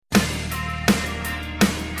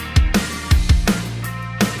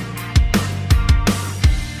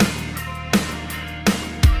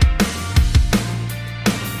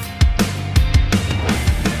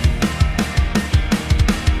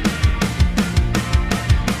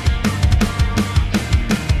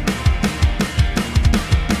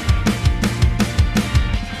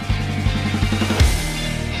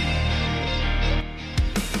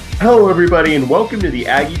Hello, everybody, and welcome to the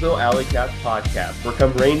Aggieville Alley Cats podcast. Where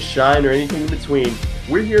come rain, shine, or anything in between,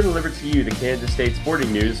 we're here to deliver to you the Kansas State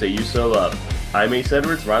sporting news that you so love. I'm Ace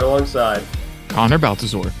Edwards, right alongside Connor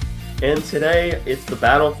Baltazar. And today, it's the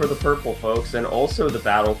battle for the purple, folks, and also the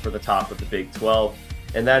battle for the top of the Big 12.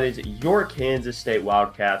 And that is your Kansas State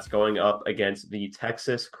Wildcats going up against the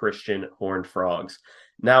Texas Christian Horned Frogs.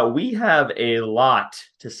 Now, we have a lot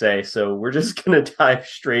to say, so we're just going to dive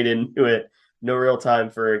straight into it. No real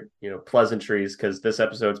time for, pleasantries, because this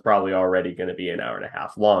episode's probably already going to be an hour and a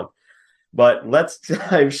half long. But let's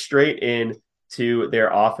dive straight into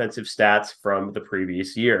their offensive stats from the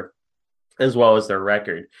previous year, as well as their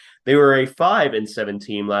record. They were a 5-7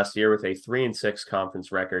 team last year with a 3-6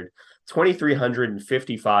 conference record,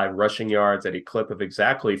 2,355 rushing yards at a clip of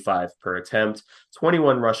exactly 5 per attempt,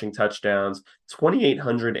 21 rushing touchdowns,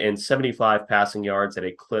 2,875 passing yards at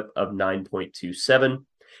a clip of 9.27.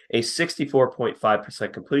 A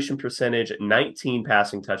 64.5% completion percentage, 19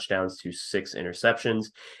 passing touchdowns to 6 interceptions,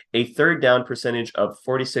 a third down percentage of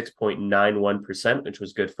 46.91%, which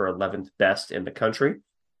was good for 11th best in the country,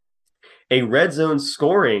 a red zone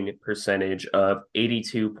scoring percentage of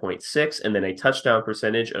 82.6, and then a touchdown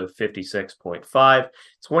percentage of 56.5,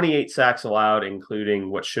 28 sacks allowed, including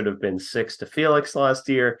what should have been 6 to Felix last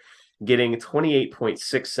year, getting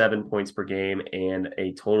 28.67 points per game and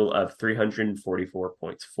a total of 344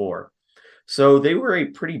 points for. So they were a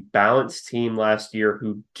pretty balanced team last year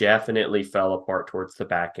who definitely fell apart towards the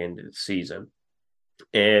back end of the season.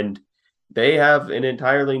 And they have an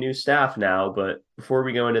entirely new staff now, but before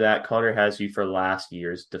we go into that, Connor has you for last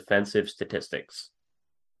year's defensive statistics.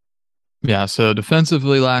 Yeah, so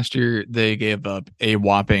defensively last year, they gave up a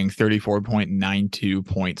whopping 34.92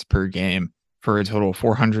 points per game for a total of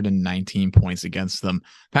 419 points against them.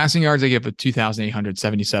 Passing yards, they gave up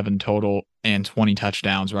 2,877 total and 20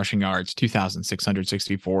 touchdowns. Rushing yards,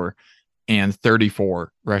 2,664 and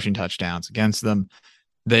 34 rushing touchdowns against them.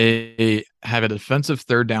 They have a defensive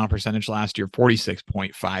third down percentage last year,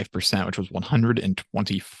 46.5%, which was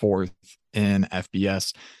 124th in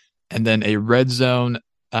FBS. And then a red zone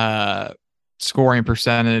scoring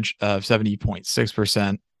percentage of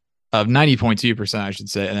 70.6%. Of 90.2%, I should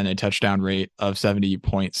say, and then a touchdown rate of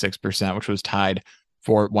 70.6%, which was tied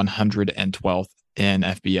for 112th in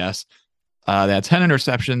FBS. They had 10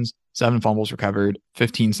 interceptions, 7 fumbles recovered,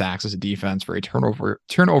 15 sacks as a defense for a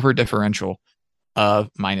turnover differential of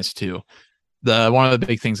 -2. One of the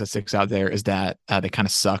big things that sticks out there is that they kind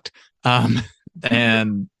of sucked.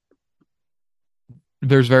 And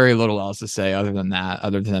there's very little else to say other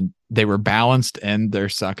than they were balanced in their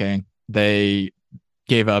sucking. They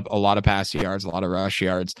gave up a lot of pass yards, a lot of rush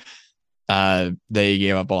yards. They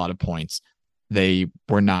gave up a lot of points. They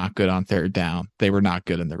were not good on third down. They were not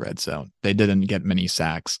good in the red zone. They didn't get many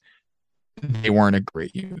sacks. They weren't a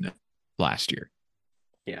great unit last year.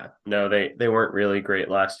 Yeah, no, they weren't really great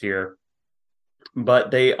last year.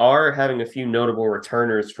 But they are having a few notable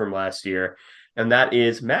returners from last year. And that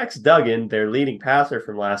is Max Duggan, their leading passer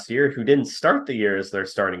from last year, who didn't start the year as their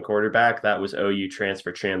starting quarterback. That was OU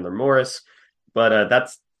transfer Chandler Morris. But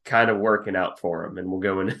that's kind of working out for them, and we'll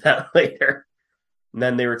go into that later. And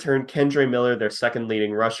then they returned Kendre Miller, their second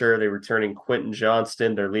leading rusher. They're returning Quentin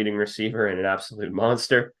Johnston, their leading receiver, and an absolute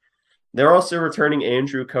monster. They're also returning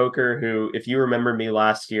Andrew Coker, who, if you remember me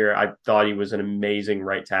last year, I thought he was an amazing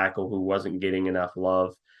right tackle who wasn't getting enough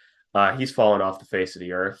love. He's fallen off the face of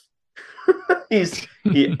the earth.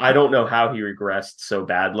 I don't know how he regressed so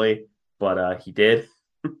badly, but he did.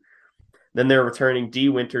 Then they're returning D.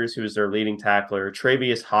 Winters, who is their leading tackler,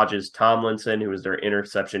 Travius Hodges Tomlinson, who is their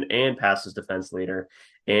interception and passes defense leader,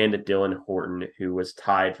 and Dylan Horton, who was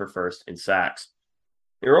tied for first in sacks.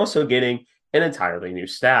 They're also getting an entirely new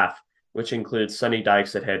staff, which includes Sonny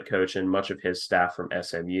Dykes at head coach and much of his staff from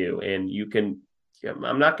SMU. And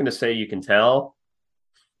I'm not going to say you can tell,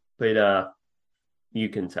 but you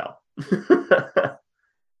can tell.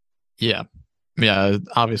 Yeah,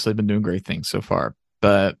 obviously been doing great things so far,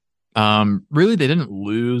 but really they didn't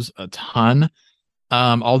lose a ton.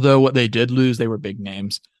 Although what they did lose, they were big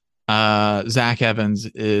names. Zach Evans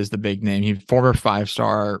is the big name. He's former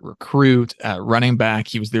 5-star recruit at running back.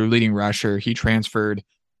 He was their leading rusher. He transferred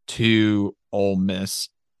to Ole Miss,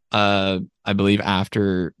 I believe,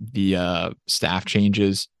 after the staff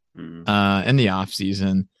changes in the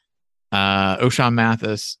offseason. O'Shawn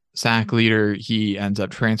Mathis, sack leader, he ends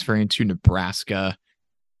up transferring to Nebraska.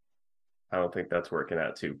 I don't think that's working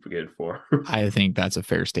out too good for. I think that's a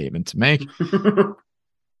fair statement to make.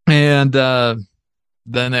 And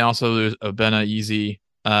then they also lose Obena Easy,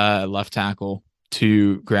 left tackle,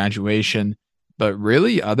 to graduation. But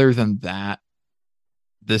really, other than that,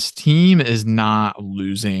 this team is not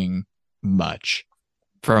losing much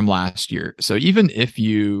from last year. So even if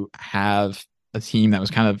you have a team that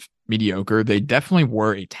was kind of mediocre, they definitely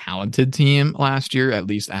were a talented team last year, at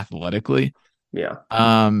least athletically. Yeah.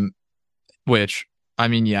 Which, I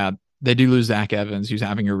mean, yeah, they do lose Zach Evans, who's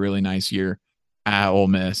having a really nice year at Ole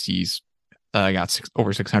Miss. He's got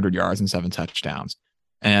over 600 yards and 7 touchdowns.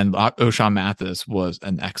 And O'Shawn Mathis was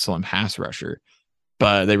an excellent pass rusher.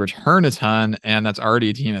 But they return a ton, and that's already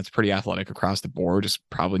a team that's pretty athletic across the board, just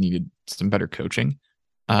probably needed some better coaching.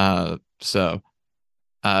 So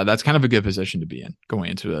that's kind of a good position to be in going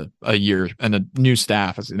into a year, and a new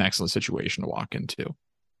staff is an excellent situation to walk into.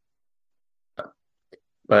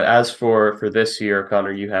 But as for this year,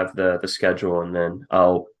 Connor, you have the schedule, and then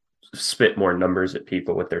I'll spit more numbers at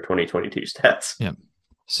people with their 2022 stats. Yeah.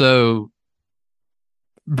 So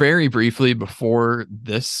very briefly before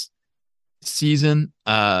this season,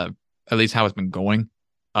 at least how it's been going,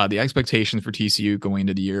 the expectations for TCU going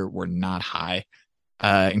into the year were not high,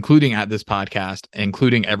 including at this podcast,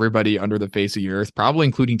 including everybody under the face of the earth, probably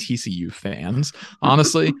including TCU fans.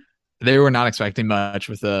 Honestly, they were not expecting much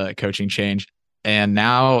with the coaching change. And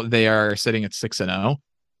now they are sitting at 6-0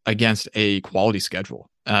 against a quality schedule.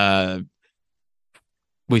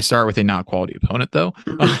 We start with a not quality opponent, though.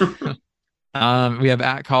 We have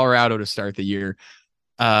at Colorado to start the year,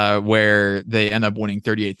 where they end up winning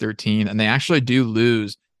 38-13. And they actually do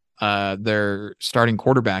lose their starting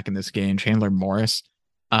quarterback in this game, Chandler Morris,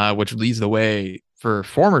 which leads the way for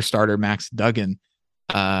former starter Max Duggan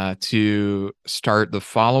to start the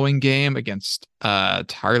following game against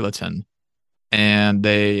Tarleton. And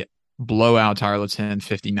they blow out Tarleton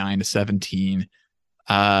 59-17,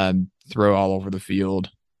 throw all over the field.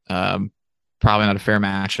 Probably not a fair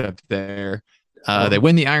matchup there. They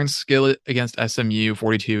win the Iron Skillet against SMU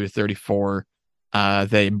 42-34.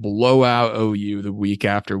 They blow out OU the week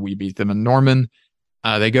after we beat them in Norman.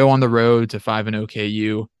 They go on the road to 5-0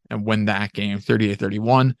 KU and win that game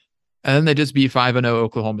 38-31. And then they just beat 5-0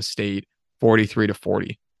 Oklahoma State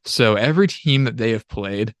 43-40. So every team that they have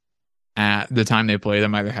played at the time they played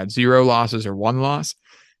them either had 0 losses or 1 loss.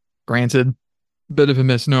 Granted, bit of a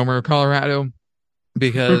misnomer, Colorado,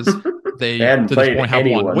 because they to this point have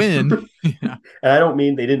anyone. 1 win. Yeah. And I don't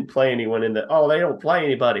mean they didn't play anyone in the, they don't play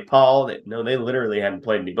anybody, Paul. They literally hadn't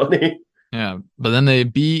played anybody. Yeah, but then they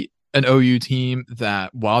beat an OU team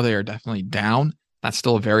that, while they are definitely down, that's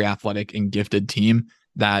still a very athletic and gifted team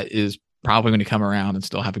that is probably going to come around and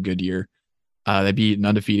still have a good year. They beat an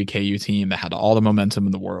undefeated KU team that had all the momentum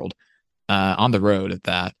in the world on the road at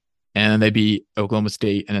that. And they beat Oklahoma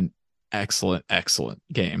State in an excellent, excellent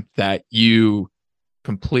game that you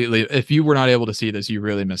completely, if you were not able to see this, you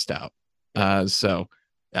really missed out. So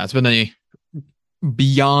yeah, it's been a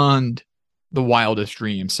beyond the wildest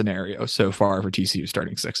dream scenario so far for TCU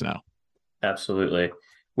starting 6-0. Absolutely.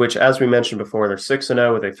 Which, as we mentioned before, they're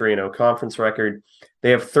 6-0 with a 3-0 conference record.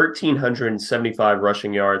 They have 1,375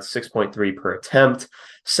 rushing yards, 6.3 per attempt,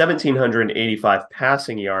 1,785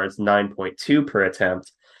 passing yards, 9.2 per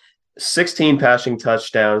attempt, 16 passing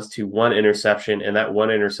touchdowns to 1 interception, and that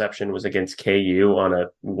 1 interception was against KU on a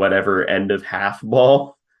whatever end of half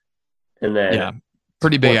ball. And then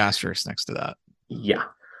pretty big asterisk next to that. Yeah.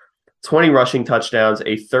 20 rushing touchdowns,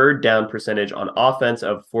 a third down percentage on offense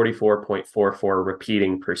of 44.44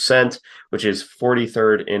 repeating percent, which is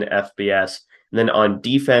 43rd in FBS. And then on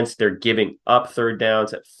defense, they're giving up third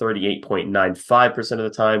downs at 38.95% of the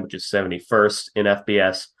time, which is 71st in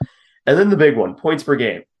FBS. And then the big one, points per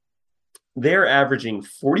game. They're averaging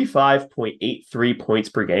 45.83 points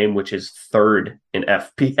per game, which is 3rd in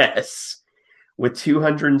FBS, with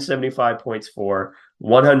 275 points for,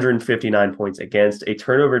 159 points against, a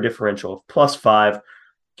turnover differential of +5,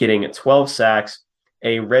 getting 12 sacks,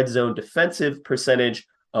 a red zone defensive percentage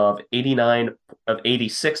of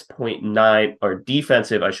 86.9, or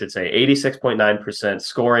defensive, I should say, 86.9%,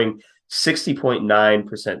 scoring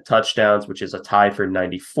 60.9% touchdowns, which is a tie for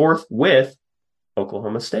 94th with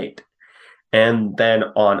Oklahoma State. And then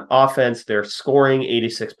on offense, they're scoring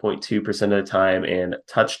 86.2% of the time, and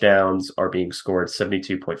touchdowns are being scored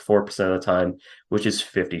 72.4% of the time, which is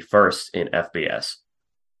 51st in FBS.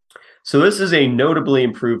 So this is a notably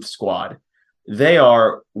improved squad. They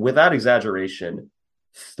are, without exaggeration,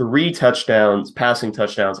 3 passing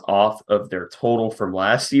touchdowns off of their total from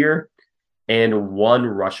last year, and 1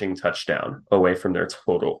 rushing touchdown away from their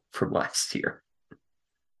total from last year.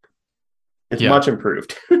 It's much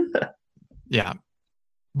improved. Yeah.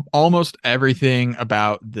 Almost everything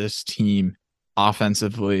about this team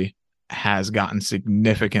offensively has gotten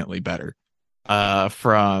significantly better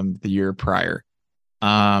from the year prior.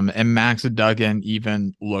 And Max Duggan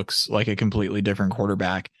even looks like a completely different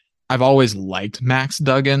quarterback. I've always liked Max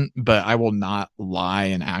Duggan, but I will not lie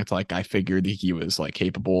and act like I figured he was like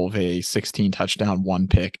capable of a 16 touchdown, one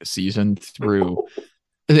pick season through.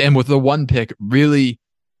 And with the one pick really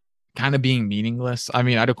kind of being meaningless, I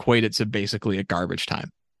mean, I'd equate it to basically a garbage time.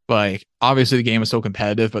 Like, obviously, the game was so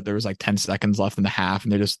competitive, but there was like 10 seconds left in the half,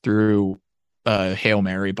 and they just threw a Hail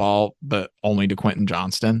Mary ball, but only to Quentin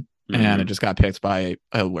Johnston. And it just got picked by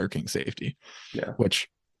a lurking safety, Yeah. which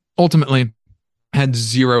ultimately had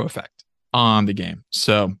zero effect on the game.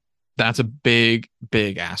 So that's a big,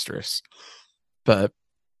 big asterisk. But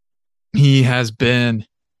he has been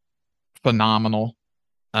phenomenal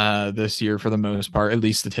this year for the most part, at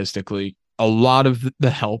least statistically. A lot of the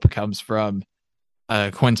help comes from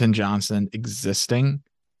Quentin Johnson existing,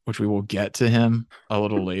 which we will get to him a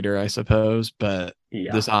little later, I suppose. But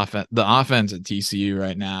Yeah. the offense at TCU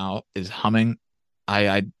right now is humming.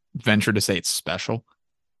 I venture to say it's special.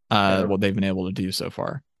 What they've been able to do so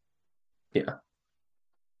far. Yeah.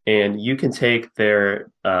 And you can take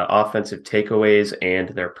their offensive takeaways and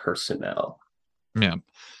their personnel. Yeah.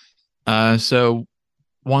 So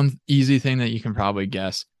one easy thing that you can probably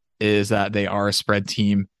guess is that they are a spread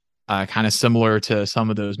team, kind of similar to some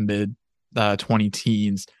of those mid 20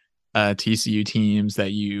 teens TCU teams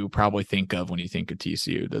that you probably think of when you think of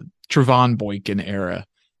TCU, the Trevon Boykin era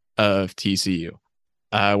of TCU,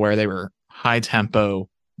 where they were high tempo,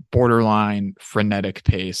 borderline frenetic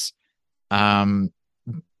pace,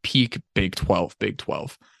 peak Big 12.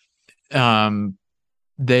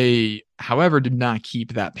 They, however, did not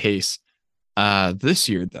keep that pace this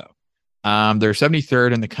year, though. They're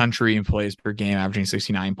 73rd in the country in plays per game, averaging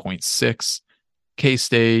 69.6.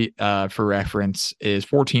 K-State, for reference, is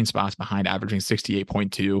 14 spots behind, averaging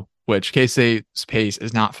 68.2, which K-State's pace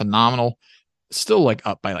is not phenomenal. Still like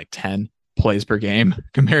up by like 10 plays per game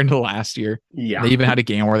compared to last year. Yeah. They even had a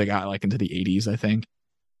game where they got like into the 80s, I think.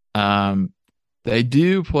 They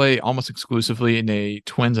do play almost exclusively in a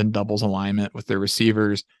twins and doubles alignment with their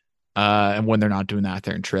receivers. And when they're not doing that,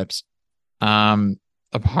 they're in trips.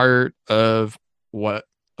 A part of what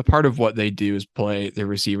they do is play their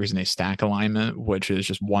receivers in a stack alignment, which is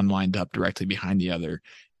just one lined up directly behind the other.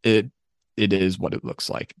 It is what it looks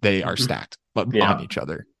like. They are stacked but on each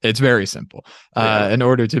other. It's very simple. In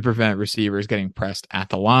order to prevent receivers getting pressed at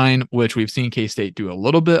the line, which we've seen K-State do a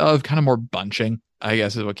little bit of, kind of more bunching, I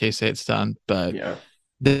guess is what K-State's done. But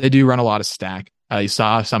they do run a lot of stack. You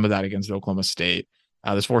saw some of that against Oklahoma State.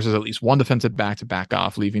 This forces at least one defensive back to back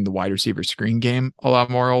off, leaving the wide receiver screen game a lot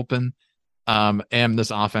more open. And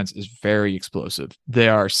this offense is very explosive. They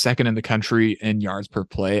are second in the country in yards per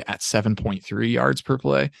play at 7.3 yards per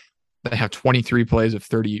play. They have 23 plays of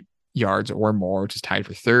 30 yards or more, which is tied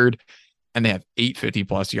for third. And they have 850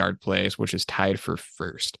 plus yard plays, which is tied for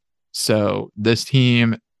first. So this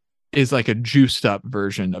team is like a juiced up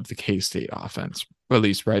version of the K-State offense, or at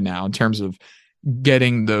least right now, in terms of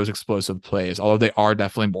getting those explosive plays, although they are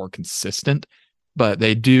definitely more consistent, but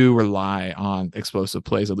they do rely on explosive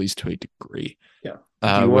plays, at least to a degree. Yeah.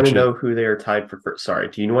 Do you want to know who they are tied for first? Sorry.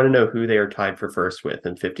 Do you want to know who they are tied for first with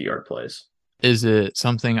in 50-yard plays? Is it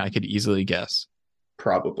something I could easily guess?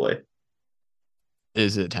 Probably.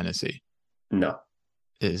 Is it Tennessee? No.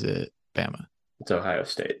 Is it Bama? It's Ohio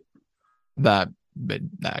State. That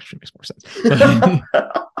actually makes more sense.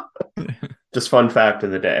 Just fun fact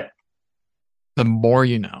of the day. The more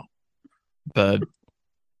you know. But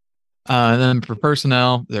and then for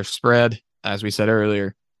personnel, they're spread, as we said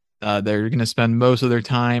earlier. They're going to spend most of their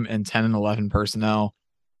time in 10 and 11 personnel,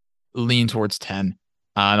 lean towards 10.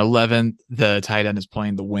 In 11, the tight end is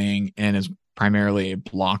playing the wing and is primarily a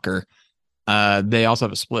blocker. They also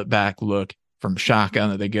have a split back look from shotgun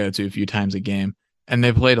that they go to a few times a game. And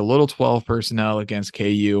they played a little 12 personnel against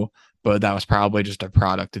KU, but that was probably just a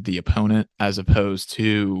product of the opponent as opposed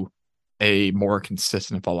to a more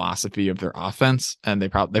consistent philosophy of their offense. And they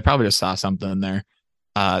probably just saw something there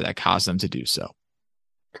that caused them to do so.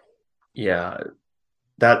 Yeah,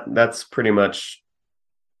 that's pretty much,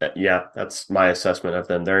 that's my assessment of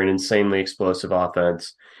them. They're an insanely explosive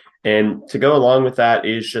offense. And to go along with that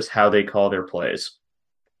is just how they call their plays.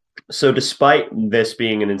 So despite this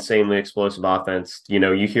being an insanely explosive offense,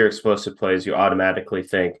 you hear explosive plays, you automatically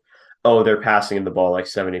think, oh, they're passing the ball like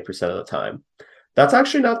 70% of the time. That's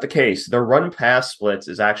actually not the case. Their run pass splits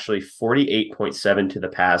is actually 48.7 to the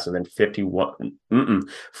pass and then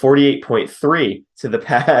 48.3 to the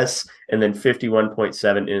pass and then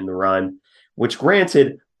 51.7 in the run, which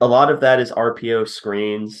granted, a lot of that is RPO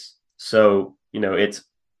screens. So, it's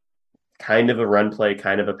kind of a run play,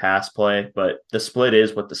 kind of a pass play, but the split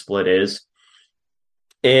is what the split is.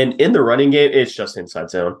 And in the running game, it's just inside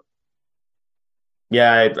zone.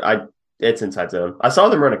 Yeah, it's inside zone. I saw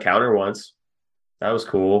them run a counter once. That was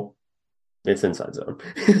cool. It's inside zone.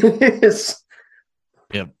 It's,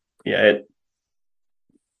 Yep. yeah.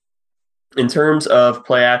 In terms of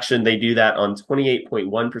play action, they do that on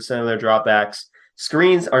 28.1% of their dropbacks.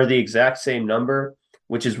 Screens are the exact same number,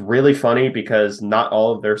 which is really funny because not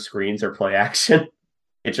all of their screens are play action.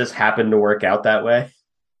 It just happened to work out that way.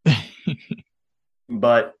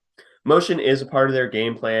 But motion is a part of their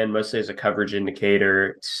game plan, mostly as a coverage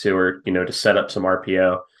indicator to set up some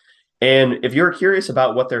RPO. And if you're curious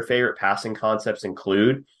about what their favorite passing concepts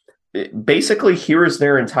include, basically here's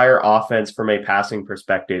their entire offense from a passing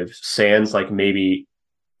perspective, sans like maybe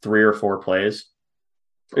 3 or 4 plays.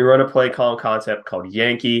 We run a play call concept called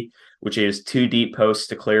Yankee, which is 2 deep posts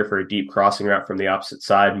to clear for a deep crossing route from the opposite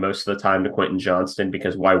side, most of the time to Quentin Johnston,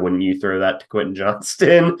 because why wouldn't you throw that to Quentin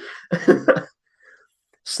Johnston?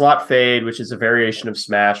 Slot fade, which is a variation of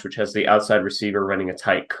smash, which has the outside receiver running a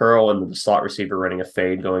tight curl and the slot receiver running a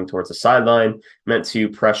fade going towards the sideline, meant to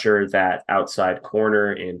pressure that outside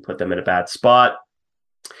corner and put them in a bad spot.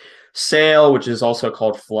 Sail, which is also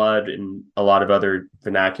called flood in a lot of other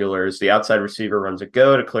vernaculars. The outside receiver runs a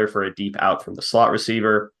go to clear for a deep out from the slot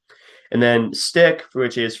receiver. And then stick,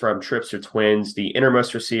 which is from trips or twins. The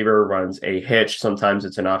innermost receiver runs a hitch. Sometimes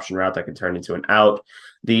it's an option route that can turn into an out.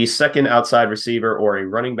 The second outside receiver or a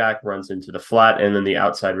running back runs into the flat, and then the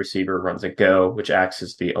outside receiver runs a go, which acts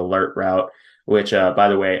as the alert route, which, by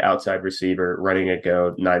the way, outside receiver running a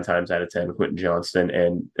go 9 times out of 10, Quentin Johnston.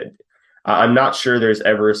 And I'm not sure there's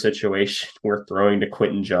ever a situation where throwing to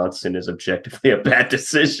Quentin Johnston is objectively a bad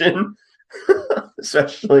decision,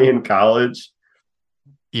 especially in college.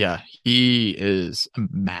 Yeah, he is a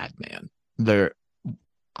madman.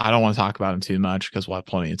 I don't want to talk about him too much because we'll have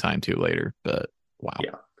plenty of time to later, but wow.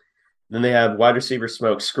 Yeah. Then they have wide receiver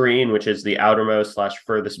smoke screen, which is the outermost /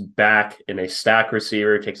 furthest back in a stack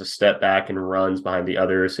receiver, takes a step back and runs behind the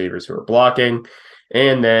other receivers who are blocking.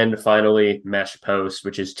 And then finally, mesh post,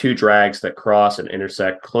 which is 2 drags that cross and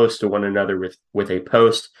intersect close to one another with a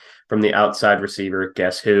post from the outside receiver,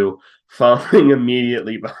 guess who, following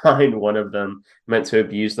immediately behind one of them, meant to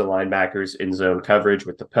abuse the linebackers in zone coverage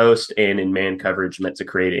with the post, and in man coverage meant to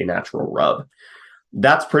create a natural rub.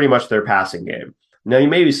 That's pretty much their passing game. Now, you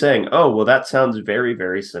may be saying, oh, well, that sounds very,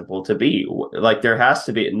 very simple to beat. Like, there has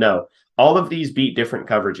to be. No, all of these beat different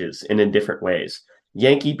coverages and in different ways.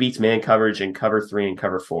 Yankee beats man coverage in cover 3 and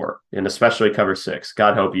cover 4, and especially cover 6.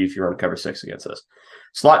 God help you if you run cover 6 against us.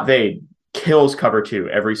 Slot Vade kills cover 2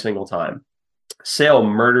 every single time. Sail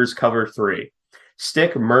murders cover 3.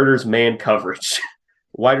 Stick murders man coverage.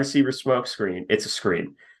 Wide receiver smoke screen. It's a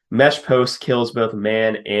screen. Mesh post kills both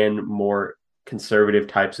man and more conservative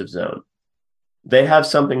types of zone. They have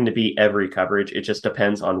something to beat every coverage. It just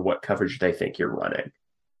depends on what coverage they think you're running.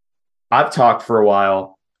 I've talked for a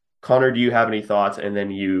while. Connor, do you have any thoughts? And then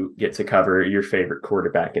you get to cover your favorite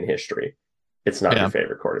quarterback in history. It's not your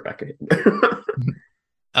favorite quarterback.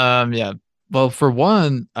 Yeah. Well, for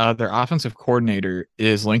one, their offensive coordinator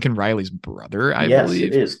is Lincoln Riley's brother, I believe. Yes,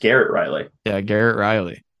 it is. Garrett Riley. Yeah, Garrett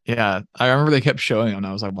Riley. Yeah, I remember they kept showing him, and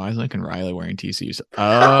I was like, why is Lincoln Riley wearing TCUs?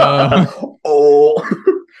 Oh,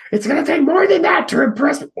 it's going to take more than that to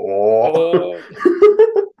impress. Oh.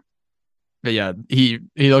 But yeah, he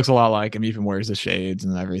looks a lot like him, even wears the shades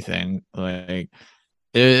and everything. Like,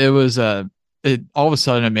 it was all of a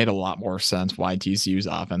sudden it made a lot more sense why TCU's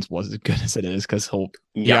offense was as good as it is, because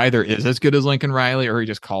he either is as good as Lincoln Riley or he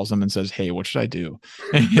just calls him and says, hey, what should I do?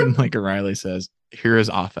 And Lincoln Riley says, here is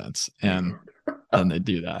offense. And they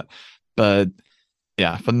do that. But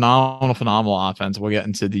yeah, phenomenal offense. We'll get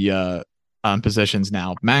into the positions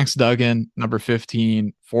now. Max Duggan, number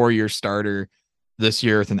 15, 4-year starter this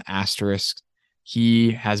year with an asterisk.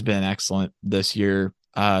 He has been excellent this year,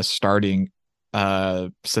 starting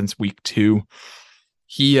since week 2.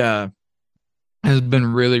 He has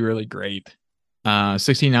been really, really great.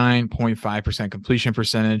 69.5% completion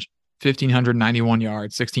percentage, 1,591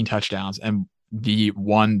 yards, 16 touchdowns, and the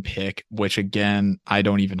 1 pick, which again, I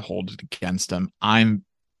don't even hold it against him.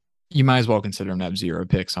 You might as well consider him to have 0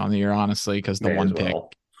 picks on the year, honestly, because the 1 pick,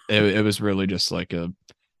 it was really just like a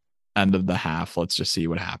end of the half, let's just see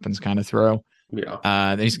what happens kind of throw.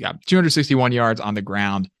 Yeah. He's got 261 yards on the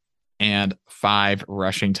ground and 5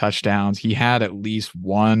 rushing touchdowns. He had at least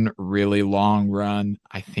 1 really long run.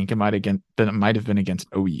 I think it might have been against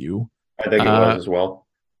OU. I think it was as well.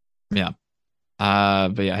 Yeah.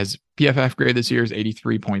 But yeah, his PFF grade this year is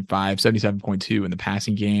 83.5, 77.2 in the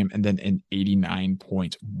passing game, and then an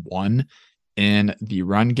 89.1 in the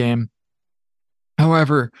run game.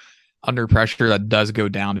 However, under pressure, that does go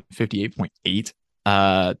down to 58.8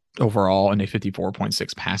 overall and a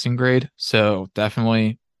 54.6 passing grade. So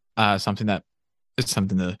definitely something that is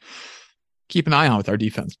something to keep an eye on with our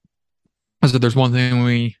defense. So there's one thing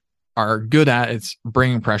we are good at, it's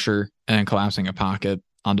bringing pressure and collapsing a pocket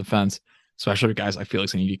on defense, especially with guys like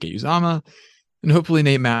Felix and Yuki Uzama, and hopefully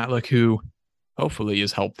Nate Matlick, who hopefully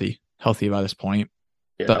is healthy by this point.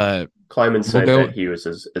 Yeah. But Kleiman said that he was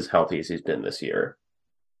as healthy as he's been this year.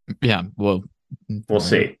 Yeah, well, we'll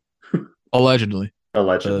see. Allegedly.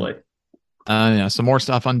 Yeah, some more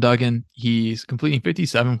stuff on Duggan. He's completing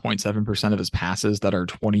 57.7% of his passes that are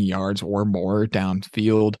 20 yards or more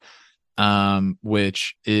downfield,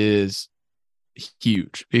 which is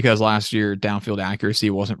huge because last year downfield accuracy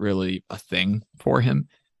wasn't really a thing for him.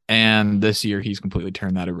 And this year he's completely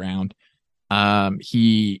turned that around.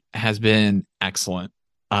 He has been excellent.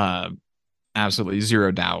 Absolutely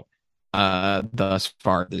zero doubt thus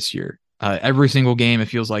far this year. Every single game, it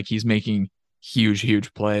feels like he's making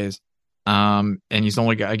huge plays. And he's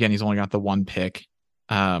only got the one pick.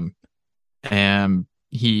 And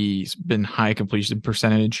he's been high completion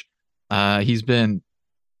percentage. He's been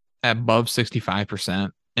above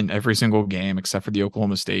 65% in every single game except for the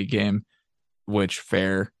Oklahoma State game, which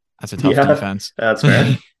fair. That's a tough defense. That's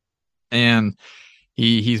fair. And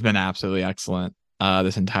he's been absolutely excellent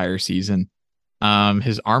this entire season.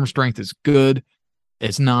 His arm strength is good.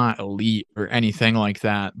 It's not elite or anything like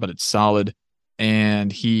that, but it's solid.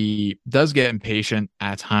 And he does get impatient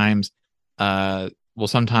at times. Will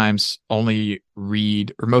sometimes only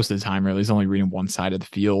read, or most of the time, really, he's only reading one side of the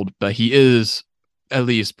field, but he is at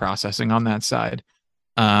least processing on that side.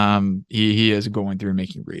 He is going through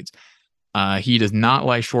making reads. He does not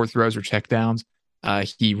like short throws or checkdowns.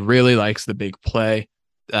 He really likes the big play.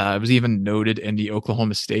 It was even noted in the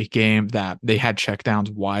Oklahoma State game that they had checkdowns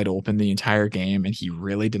wide open the entire game, and he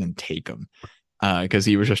really didn't take them because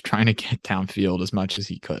he was just trying to get downfield as much as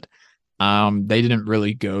he could. They didn't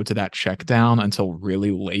really go to that check down until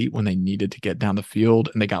really late when they needed to get down the field,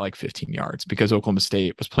 and they got like 15 yards because Oklahoma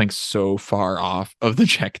State was playing so far off of the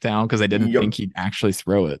check down because they didn't think he'd actually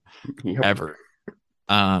throw it ever.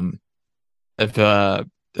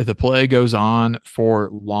 If the play goes on for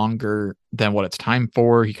longer than what it's time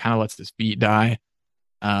for, he kind of lets his feet die.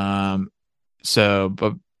 But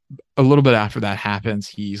a little bit after that happens,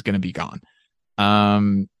 he's going to be gone.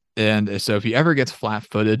 And so if he ever gets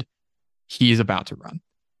flat-footed, he's about to run.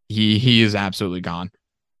 He is absolutely gone.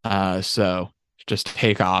 So just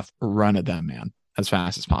take off, run at that man as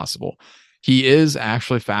fast as possible. He is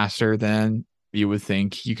actually faster than you would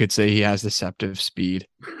think. You could say he has deceptive speed.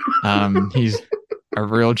 He's a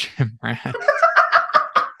real gym rat.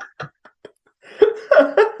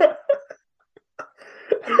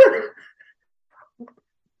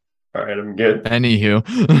 All right, I'm good. Anywho,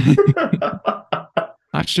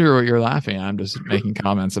 not sure what you're laughing at. I'm just making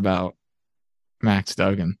comments about Max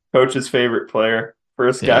Duggan. Coach's favorite player.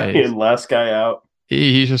 First guy in, last guy out.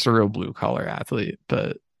 He's just a real blue collar athlete,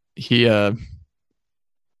 but he is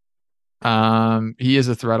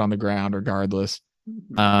a threat on the ground regardless.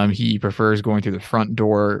 He prefers going through the front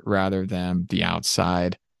door rather than the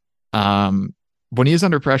outside. When he is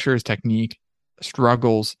under pressure, his technique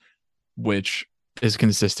struggles, which is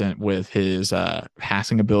consistent with his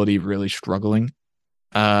passing ability really struggling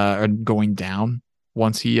and going down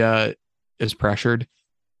once he is pressured.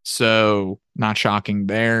 So not shocking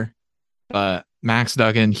there. But Max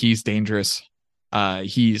Duggan, he's dangerous.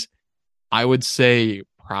 He's, I would say,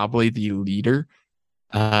 probably the leader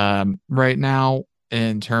right now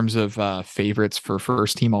in terms of favorites for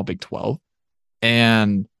first team All Big 12.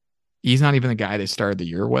 And he's not even the guy they started the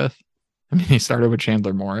year with. I mean, they started with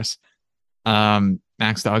Chandler Morris.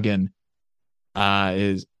 Max Duggan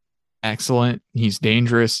is excellent. He's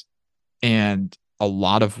dangerous. And a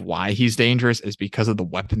lot of why he's dangerous is because of the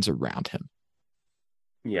weapons around him.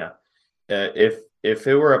 Yeah. If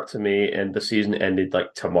it were up to me and the season ended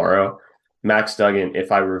like tomorrow, Max Duggan,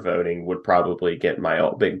 if I were voting, would probably get my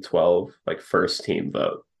All Big 12 like first team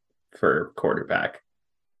vote for quarterback.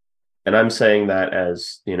 And I'm saying that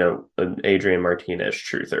as, an Adrian Martinez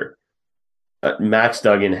truther. Max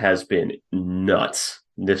Duggan has been nuts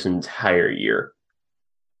this entire year.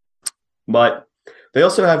 But they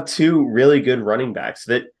also have two really good running backs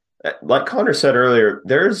that, like Connor said earlier,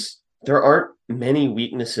 there aren't many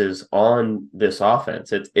weaknesses on this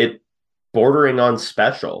offense. It bordering on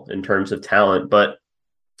special in terms of talent, but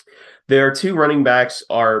their two running backs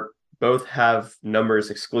both have numbers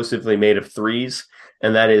exclusively made of threes,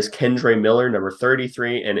 and that is Kendre Miller, number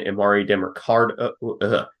 33, and Emari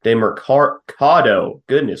Demercado,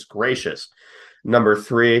 goodness gracious, number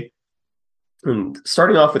 3.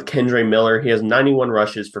 Starting off with Kendre Miller, he has 91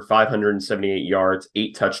 rushes for 578 yards,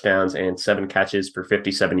 8 touchdowns, and 7 catches for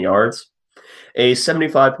 57 yards. A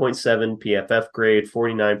 75.7 PFF grade,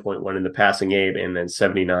 49.1 in the passing game, and then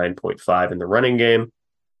 79.5 in the running game.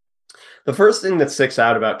 The first thing that sticks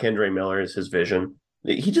out about Kendre Miller is his vision.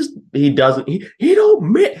 He doesn't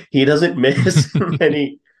miss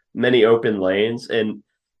many open lanes, and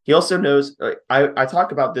he also knows. I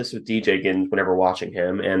talk about this with DJ Giddens whenever watching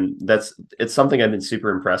him, and it's something I've been super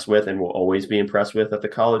impressed with, and will always be impressed with at the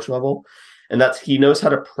college level. And that's he knows how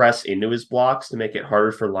to press into his blocks to make it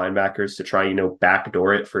harder for linebackers to try,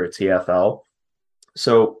 backdoor it for a TFL.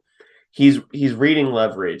 So he's reading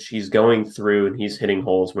leverage. He's going through and he's hitting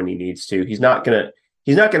holes when he needs to. He's not gonna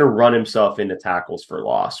run himself into tackles for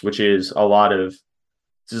loss, which is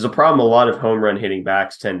this is a problem a lot of home run hitting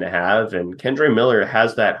backs tend to have. And Kendre Miller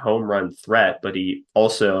has that home run threat, but he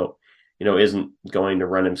also, isn't going to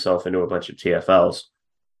run himself into a bunch of TFLs.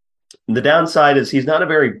 The downside is he's not a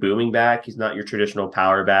very booming back. He's not your traditional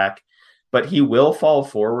power back, but he will fall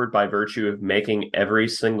forward by virtue of making every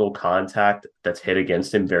single contact that's hit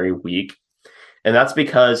against him very weak. And that's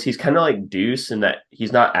because he's kind of like Deuce in that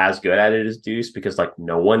he's not as good at it as Deuce because like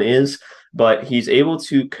no one is, but he's able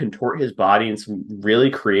to contort his body in some really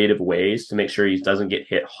creative ways to make sure he doesn't get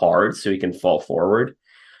hit hard so he can fall forward.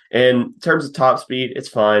 And in terms of top speed, it's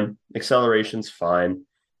fine. Acceleration's fine.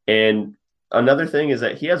 And another thing is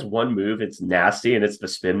that he has one move, it's nasty, and it's the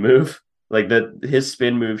spin move. Like his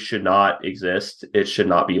spin move should not exist. It should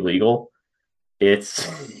not be legal. It's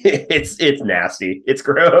it's nasty. It's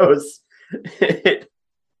gross.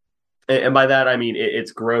 And by that I mean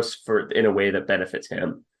it's gross in a way that benefits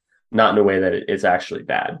him, not in a way that it's actually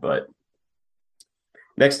bad. But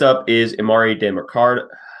next up is Emari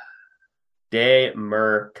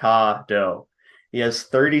Demercado. He has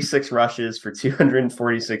 36 rushes for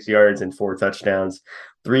 246 yards and 4 touchdowns,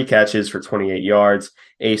 3 catches for 28 yards,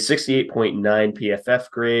 a 68.9 PFF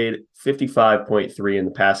grade, 55.3 in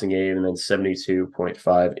the passing game, and then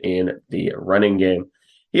 72.5 in the running game.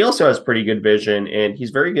 He also has pretty good vision, and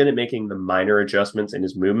he's very good at making the minor adjustments in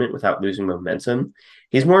his movement without losing momentum.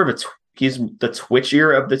 He's more of he's the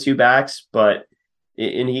twitchier of the two backs, and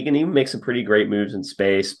he can even make some pretty great moves in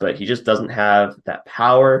space, but he just doesn't have that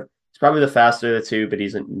power. He's probably the faster of the two, but he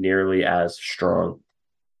isn't nearly as strong.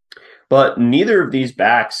 But neither of these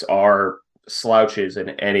backs are slouches in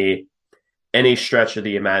any stretch of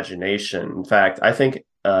the imagination. In fact, I think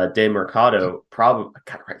Demercado probably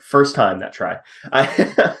first time that try. I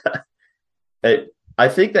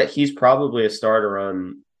think that he's probably a starter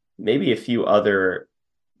on maybe a few other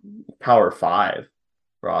Power 5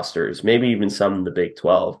 rosters, maybe even some in the Big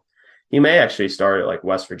 12. He may actually start at like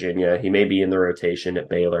West Virginia. He may be in the rotation at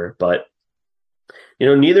Baylor, but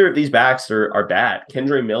neither of these backs are bad.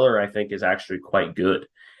 Kendre Miller, I think, is actually quite good.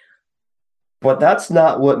 But that's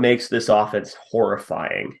not what makes this offense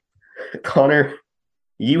horrifying. Connor,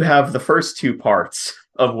 you have the first two parts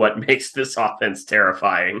of what makes this offense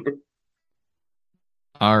terrifying.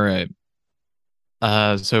 All right.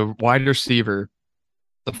 So wide receiver,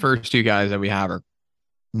 the first two guys that we have are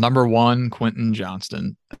number 1, Quentin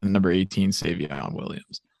Johnston, and number 18, Savion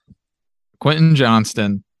Williams. Quentin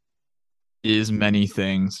Johnston is many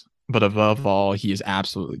things, but above all, he is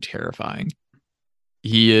absolutely terrifying.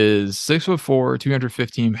 He is 6'4",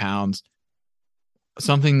 215 pounds.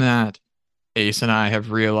 Something that Ace and I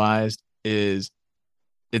have realized is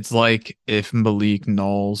it's like if Malik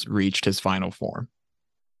Knowles reached his final form.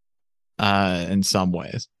 In some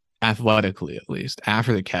ways, athletically at least.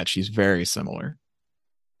 After the catch, he's very similar.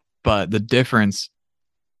 But the difference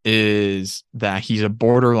is that he's a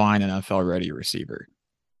borderline NFL ready receiver.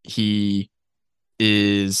 He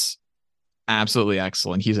is absolutely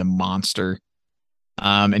excellent. He's a monster.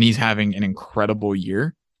 And he's having an incredible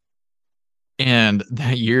year. And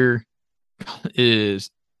that year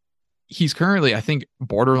he's currently, I think,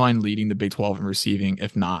 borderline leading the Big 12 in receiving,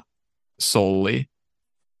 if not solely.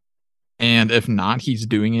 And if not, he's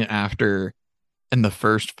doing it after, in the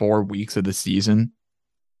first 4 weeks of the season,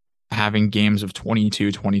 having games of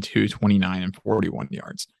 22, 22, 29, and 41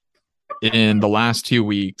 yards. In the last 2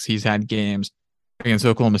 weeks, he's had games against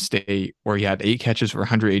Oklahoma State where he had 8 catches for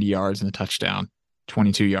 180 yards and a touchdown,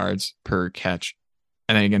 22 yards per catch.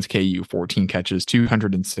 And then against KU, 14 catches,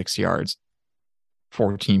 206 yards,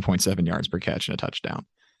 14.7 yards per catch and a touchdown.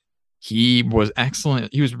 He was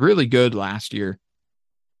excellent. He was really good last year.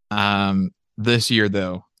 This year,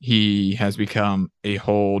 though, he has become a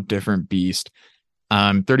whole different beast.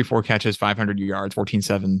 34 catches, 500 yards,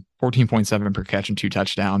 14.7 per catch and 2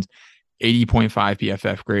 touchdowns, 80.5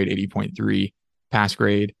 PFF grade, 80.3 pass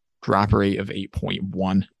grade, drop rate of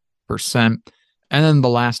 8.1 And then the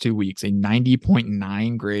last 2 weeks, a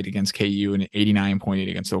 90.9 grade against KU and an 89.8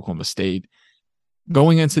 against Oklahoma State.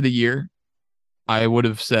 Going into the year, I would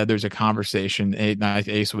have said there's a conversation.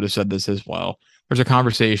 Ace would have said this as well. There's a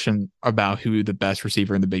conversation about who the best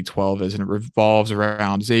receiver in the Big 12 is, and it revolves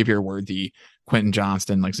around Xavier Worthy, Quentin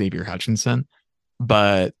Johnston, like Xavier Hutchinson.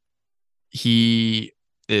 But he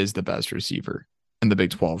is the best receiver in the Big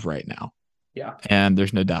 12 right now. Yeah. And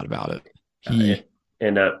there's no doubt about it.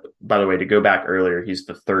 By the way, to go back earlier, he's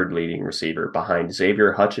the third leading receiver behind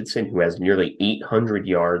Xavier Hutchinson, who has nearly 800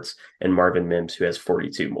 yards, and Marvin Mims, who has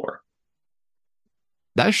 42 more.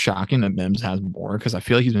 That's shocking that Mims has more because I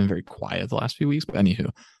feel like he's been very quiet the last few weeks. But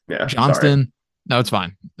anywho, yeah, Johnston, no, it's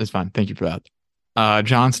fine. It's fine. Thank you for that.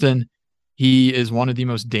 Johnston, he is one of the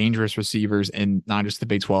most dangerous receivers in not just the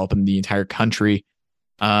Big 12, but in the entire country.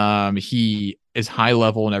 He is high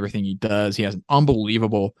level in everything he does. He has an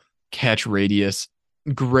unbelievable catch radius,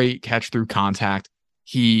 great catch through contact.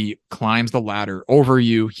 He climbs the ladder over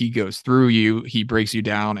you. He goes through you. He breaks you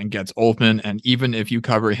down and gets open. And even if you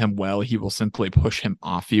cover him well, he will simply push him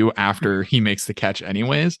off you after he makes the catch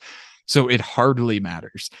anyways. So it hardly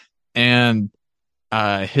matters. And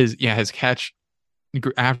his catch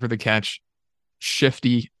after the catch,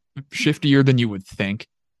 shiftier than you would think.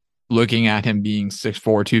 Looking at him being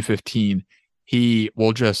 6'4", 215, he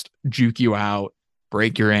will just juke you out,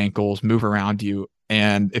 break your ankles, move around you.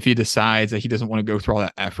 And if he decides that he doesn't want to go through all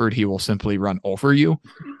that effort, he will simply run over you.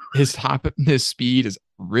 His speed is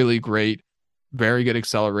really great, very good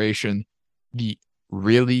acceleration. The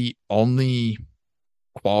really only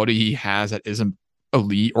quality he has that isn't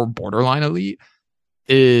elite or borderline elite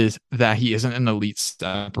is that he isn't an elite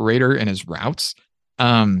separator in his routes.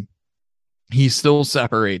 He still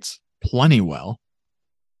separates plenty well.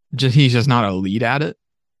 He's just not elite at it.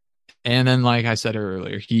 And then, like I said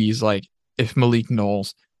earlier, he's like, if Malik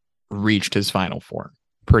Knowles reached his final form,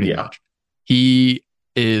 pretty much. He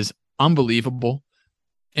is unbelievable.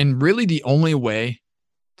 And really the only way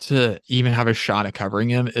to even have a shot at covering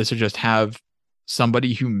him is to just have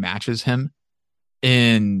somebody who matches him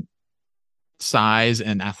in size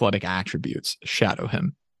and athletic attributes shadow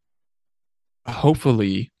him.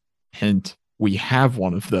 Hopefully, hint, we have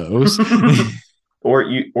one of those.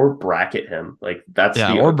 Or bracket him. Like that's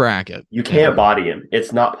or bracket. You can't body him.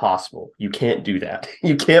 It's not possible. You can't do that.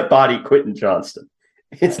 You can't body Quentin Johnston.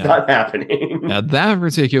 It's not happening. Now that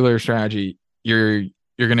particular strategy, you're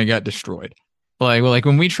gonna get destroyed. Like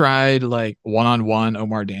when we tried like one-on-one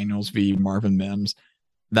Omar Daniels v Marvin Mims,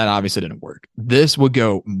 that obviously didn't work. This would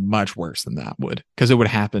go much worse than that would, because it would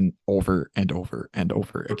happen over and over and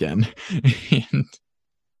over again. And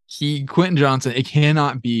Quentin Johnston, it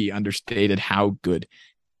cannot be understated how good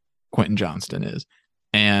Quentin Johnston is.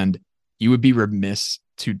 And you would be remiss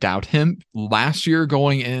to doubt him. Last year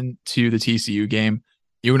going into the TCU game,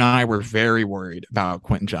 you and I were very worried about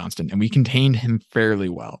Quentin Johnston, and we contained him fairly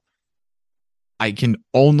well. I can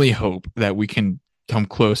only hope that we can come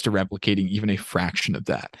close to replicating even a fraction of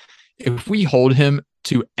that. If we hold him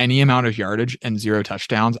to any amount of yardage and 0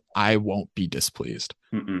 touchdowns, I won't be displeased.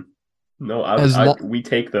 Mm-mm. No, we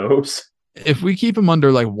take those. If we keep him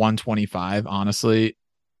under like 125, honestly,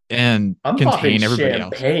 and contain everybody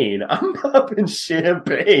else. I'm popping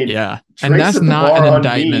champagne. Yeah. And that's not an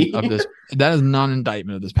indictment of this. That is not an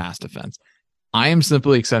indictment of this past defense. I am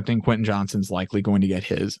simply accepting Quentin Johnston's likely going to get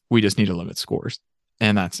his. We just need to limit scores.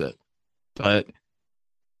 And that's it. But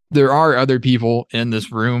there are other people in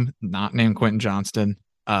this room not named Quentin Johnston.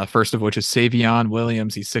 First of which is Savion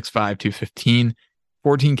Williams. He's 6'5", 215.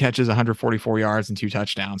 14 catches, 144 yards, and 2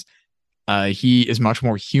 touchdowns. He is much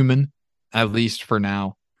more human, at least for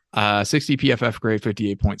now. 60 PFF grade,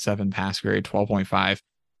 58.7 pass grade,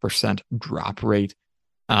 12.5% drop rate.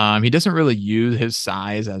 He doesn't really use his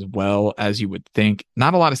size as well as you would think.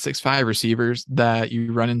 Not a lot of 6'5" receivers that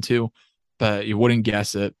you run into, but you wouldn't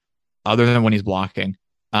guess it other than when he's blocking.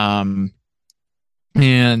 And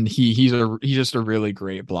he's just a really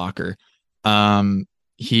great blocker.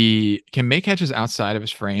 He can make catches outside of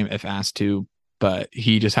his frame if asked to, but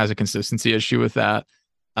he just has a consistency issue with that.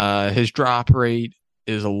 His drop rate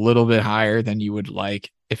is a little bit higher than you would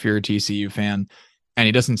like if you're a TCU fan, and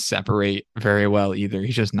he doesn't separate very well either.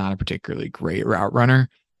 He's just not a particularly great route runner.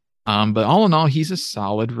 But all in all, he's a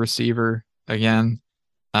solid receiver. Again,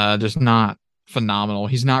 just not phenomenal.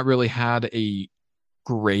 He's not really had a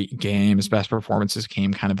great game. His best performances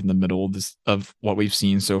came kind of in the middle of what we've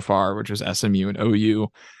seen so far, which was SMU and OU,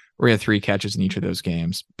 where he had 3 catches in each of those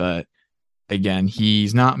games. But again,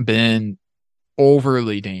 he's not been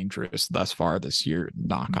overly dangerous thus far this year,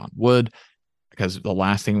 knock on wood, because the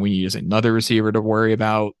last thing we need is another receiver to worry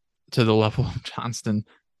about to the level of Johnston.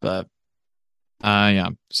 But yeah.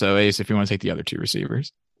 So Ace, if you want to take the other two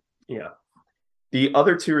receivers. Yeah. The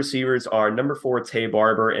other two receivers are number 4, Tay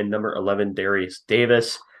Barber, and number 11, Darius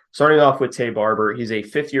Davis. Starting off with Tay Barber, he's a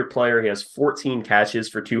fifth-year player. He has 14 catches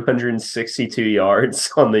for 262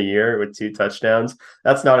 yards on the year with 2 touchdowns.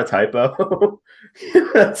 That's not a typo.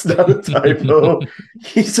 That's not a typo.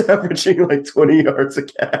 He's averaging like 20 yards a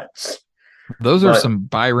catch. Those are some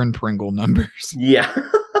Byron Pringle numbers. Yeah.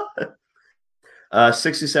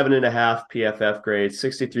 67.5 PFF grade,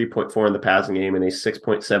 63.4 in the passing game, and a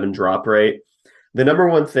 6.7 drop rate. The number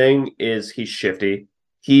one thing is he's shifty.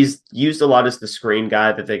 He's used a lot as the screen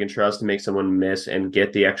guy that they can trust to make someone miss and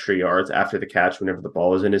get the extra yards after the catch whenever the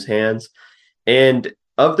ball is in his hands. And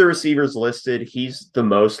of the receivers listed, he's the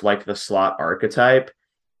most like the slot archetype.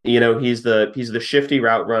 You know, he's the shifty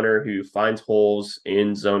route runner who finds holes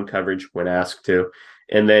in zone coverage when asked to,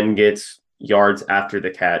 and then gets yards after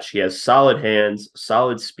the catch. He has solid hands,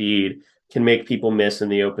 solid speed, can make people miss in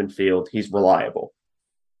the open field. He's reliable.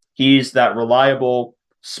 He's that reliable,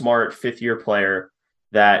 smart fifth-year player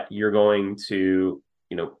that you're going to,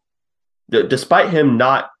 you know, despite him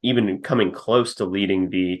not even coming close to leading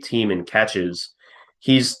the team in catches,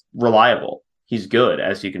 he's reliable. He's good,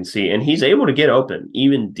 as you can see, and he's able to get open,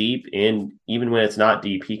 even deep, and even when it's not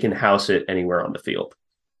deep, he can house it anywhere on the field.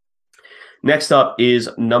 Next up is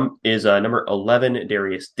number 11,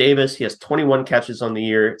 Darius Davis. He has 21 catches on the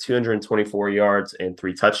year, 224 yards, and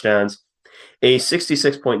 3 touchdowns. A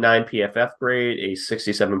 66.9 PFF grade, a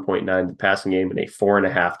 67.9 passing game, and a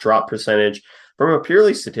 4.5 drop percentage. From a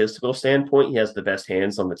purely statistical standpoint, he has the best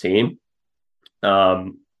hands on the team.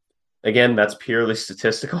 Again, that's purely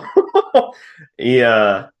statistical. He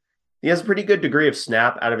has a pretty good degree of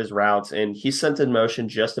snap out of his routes, and he's sent in motion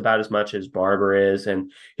just about as much as Barber is.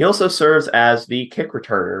 And he also serves as the kick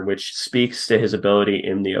returner, which speaks to his ability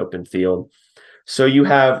in the open field. So you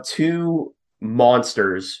have 2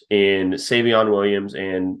 monsters in Savion Williams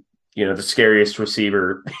and, you know, the scariest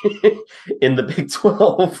receiver in the Big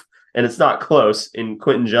 12, and it's not close, in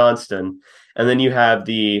Quentin Johnston. And then you have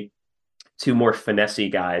the 2 more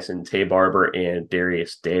finessey guys in Tay Barber and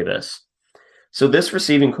Darius Davis. So this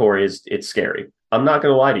receiving core it's scary. I'm not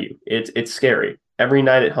going to lie to you. It's scary. Every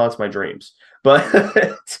night it haunts my dreams. But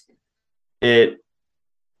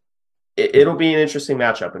it'll be an interesting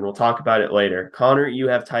matchup, and we'll talk about it later. Connor, you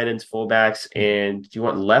have tight ends, fullbacks, and do you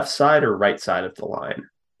want left side or right side of the line?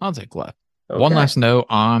 I'll take left. Okay. One last note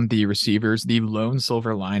on the receivers. The lone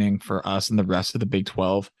silver lining for us and the rest of the Big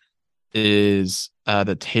 12 is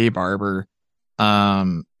the Tay Barber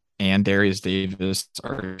and Darius Davis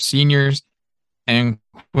are seniors, and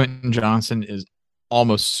Quentin Johnston is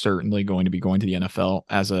almost certainly going to be going to the NFL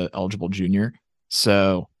as an eligible junior.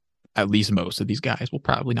 So at least most of these guys will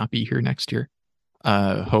probably not be here next year.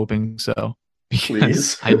 Hoping so.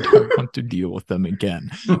 Because I don't want to deal with them again.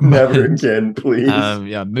 Never again, please.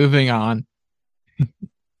 Yeah, moving on.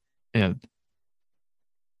 Yeah.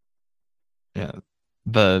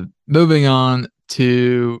 Moving on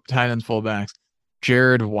to tight ends, fullbacks.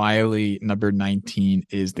 Jared Wiley, number 19,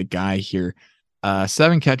 is the guy here.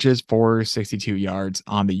 7 catches for 62 yards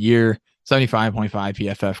on the year. 75.5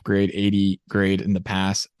 PFF grade, 80 grade in the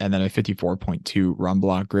pass, and then a 54.2 run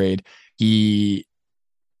block grade. He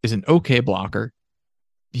is an okay blocker.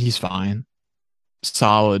 He's fine.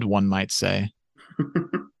 Solid, one might say.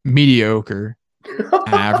 Mediocre.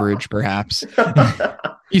 Average, perhaps.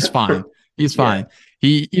 He's fine. He's fine.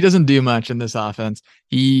 Yeah. He doesn't do much in this offense.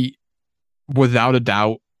 He, without a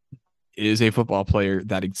doubt, is a football player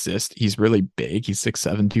that exists. He's really big. He's 6'7",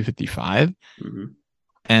 255. Mm-hmm.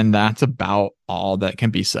 And that's about all that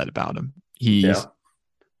can be said about him. He's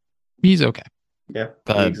okay. Yeah,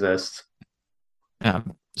 he exists. Yeah.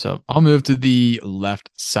 So I'll move to the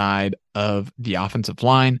left side of the offensive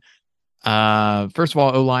line. First of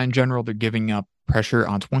all, O-line in general, they're giving up pressure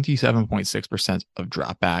on 27.6% of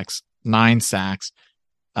dropbacks, 9 sacks,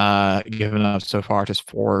 given up so far just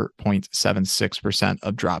 4.76%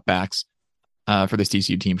 of dropbacks for this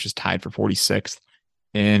TCU team, which is tied for 46th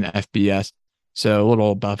in FBS. So a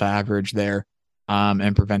little above average there,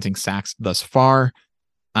 and preventing sacks thus far.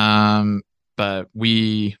 But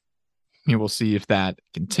we will see if that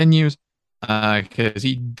continues, because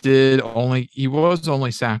he was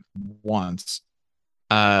only sacked once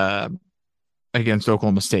against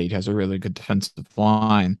Oklahoma State. He has a really good defensive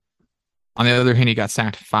line. On the other hand, he got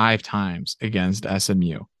sacked 5 times against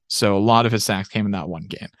SMU. So a lot of his sacks came in that one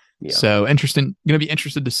game. Yeah. So going to be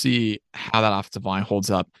interested to see how that offensive line holds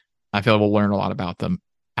up. I feel like we'll learn a lot about them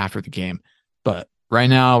after the game. But right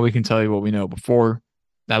now, we can tell you what we know before.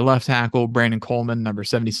 That left tackle, Brandon Coleman, number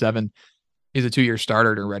 77, He's a 2-year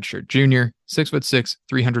starter to redshirt junior, 6'6",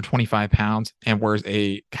 325 pounds, and wears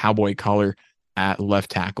a cowboy collar at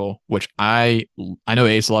left tackle, which I know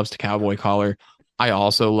Ace loves the cowboy collar. I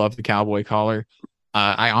also love the cowboy collar.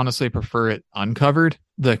 I honestly prefer it uncovered.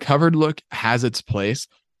 The covered look has its place,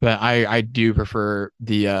 but I do prefer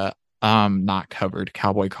the not covered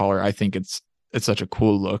cowboy collar. I think it's such a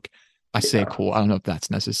cool look. I say cool. I don't know if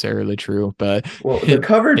that's necessarily true, but well, the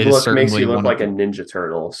covered it is look makes certainly you look one of like a the Ninja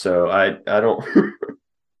Turtle. So I don't.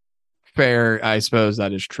 fair. I suppose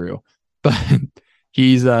that is true, but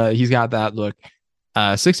he's got that look.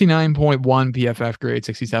 69.1 PFF grade,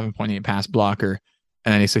 67.8 pass blocker,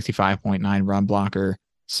 and then a 65.9 run blocker.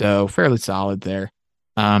 So fairly solid there.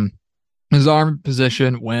 His arm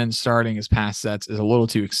position when starting his pass sets is a little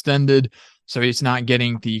too extended, so he's not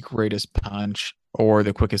getting the greatest punch or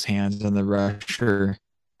the quickest hands on the rusher.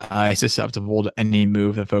 He's susceptible to any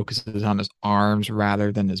move that focuses on his arms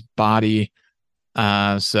rather than his body.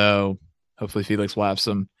 So hopefully Felix will have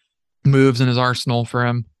some moves in his arsenal for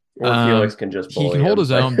him. Or Felix can just bully he can hold him.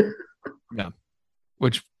 his own. Yeah.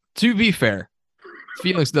 Which, to be fair,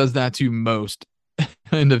 Felix does that to most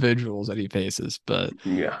individuals that he faces, but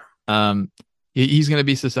yeah. He's going to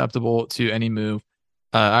be susceptible to any move.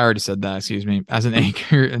 I already said that, excuse me. As an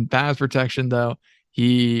anchor and pass protection, though,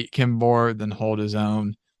 he can more than hold his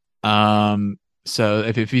own. So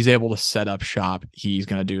if he's able to set up shop, he's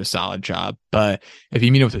going to do a solid job. But if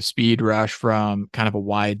you meet him with a speed rush from kind of a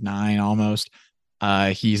wide 9 almost,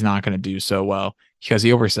 he's not going to do so well because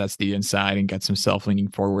he oversets the inside and gets himself leaning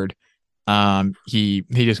forward. He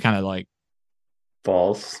just kind of like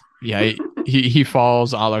falls. Yeah, he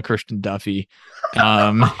falls a la Christian Duffy. He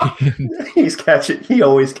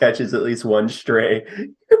always catches at least one stray.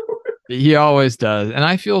 He always does. And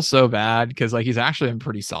I feel so bad because like he's actually been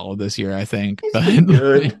pretty solid this year, I think. He's but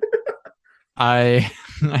good.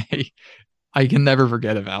 Like, I can never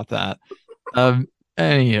forget about that.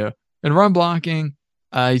 Anywho, in run blocking,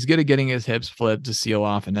 he's good at getting his hips flipped to seal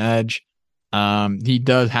off an edge. He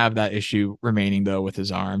does have that issue remaining though with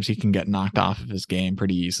his arms. He can get knocked off of his game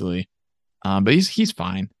pretty easily. But he's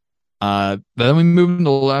fine. But then we move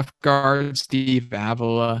into left guard, Steve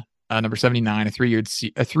Avila, number 79, a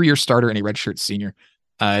three-year starter and a redshirt senior.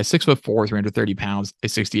 6'4", 330 pounds, a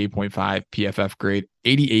 68.5 PFF grade,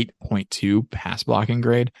 88.2 pass blocking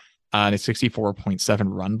grade, and a 64.7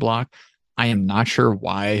 run block. I am not sure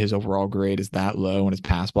why his overall grade is that low and his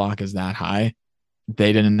pass block is that high.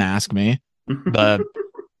 They didn't ask me, but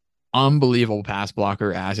unbelievable pass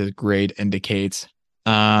blocker as his grade indicates.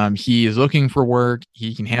 He is looking for work.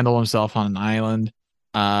 He can handle himself on an island.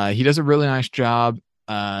 He does a really nice job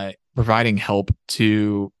providing help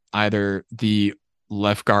to either the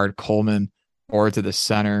left guard Coleman or to the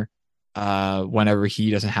center whenever he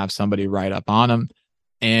doesn't have somebody right up on him.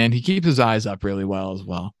 And he keeps his eyes up really well as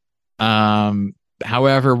well.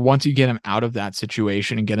 However, once you get him out of that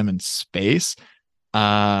situation and get him in space,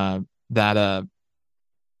 that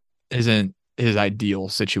isn't his ideal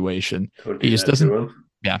situation. He just doesn't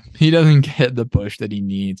he doesn't get the push that he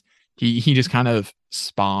needs. He just kind of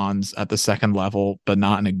spawns at the second level, but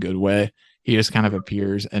not in a good way. He just kind of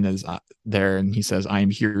appears and is there and he says, I am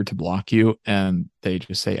here to block you. And they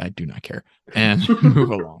just say, I do not care and move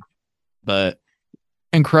along. But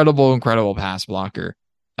incredible pass blocker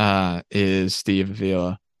is Steve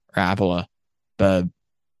Avila. But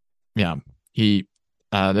yeah, he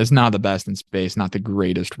is not the best in space, not the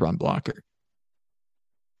greatest run blocker.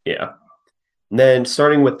 Yeah. And then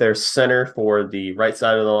starting with their center for the right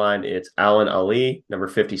side of the line, it's Alan Ali, number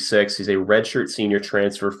 56. He's a redshirt senior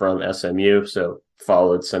transfer from SMU, so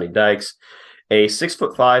followed Sonny Dykes. A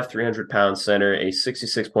 6'5", 300-pound center, a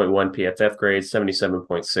 66.1 PFF grade,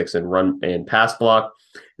 77.6 in run and pass block,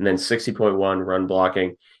 and then 60.1 run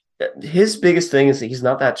blocking. His biggest thing is that he's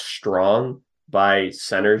not that strong by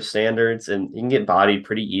center standards, and he can get bodied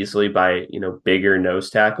pretty easily by, bigger nose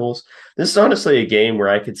tackles. This is honestly a game where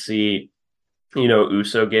I could see,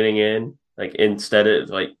 Uso getting in, like instead of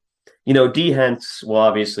D Hentz will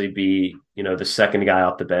obviously be, the second guy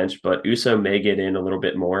off the bench, but Uso may get in a little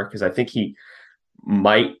bit more because I think he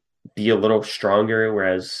might be a little stronger,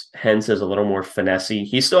 whereas Hentz is a little more finessey.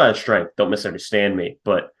 He still has strength, don't misunderstand me,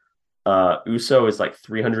 but Uso is like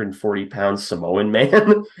 340 pounds Samoan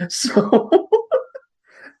man. So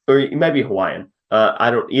or he might be Hawaiian.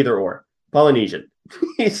 I don't either or. Polynesian.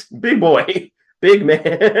 He's big boy, big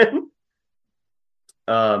man.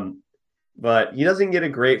 But he doesn't get a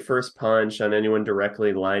great first punch on anyone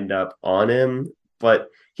directly lined up on him, but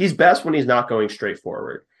he's best when he's not going straight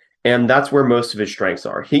forward. And that's where most of his strengths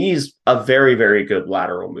are. He's a very, very good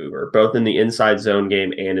lateral mover, both in the inside zone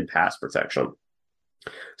game and in pass protection.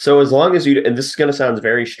 So as long as you, and this is going to sound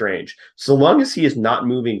very strange, so long as he is not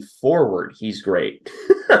moving forward, he's great,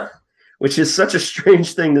 which is such a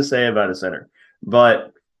strange thing to say about a center.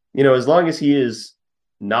 But, as long as he is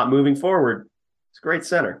not moving forward, it's a great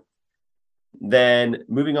center. Then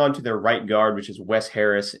moving on to their right guard, which is Wes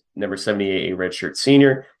Harris, number 78, a redshirt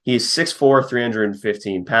senior. He is 6'4",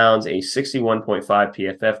 315 pounds, a 61.5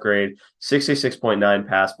 PFF grade, 66.9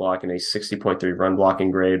 pass block, and a 60.3 run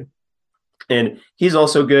blocking grade. And he's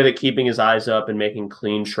also good at keeping his eyes up and making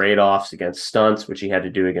clean trade-offs against stunts, which he had to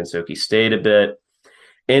do against Okie State a bit.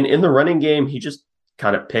 And in the running game, he just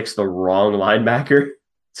kind of picks the wrong linebacker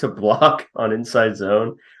to block on inside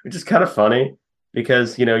zone, which is kind of funny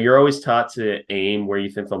because, you're always taught to aim where you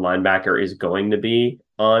think the linebacker is going to be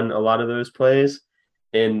on a lot of those plays.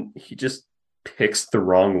 And he just picks the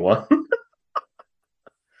wrong one.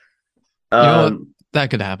 That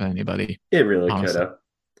could happen to anybody. It really could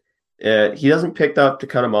have. He doesn't pick up to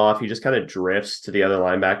cut him off. He just kind of drifts to the other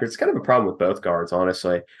linebacker. It's kind of a problem with both guards,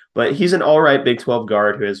 honestly. But he's an all right Big 12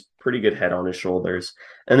 guard who has pretty good head on his shoulders.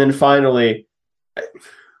 And then finally,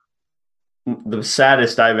 the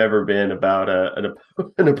saddest I've ever been about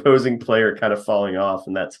an opposing player kind of falling off,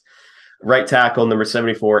 and that's right tackle number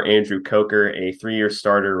 74, Andrew Coker, a 3-year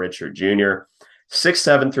starter, redshirt junior,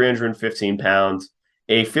 6'7", 315 pounds,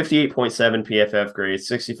 a 58.7 PFF grade,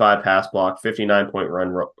 65 pass block,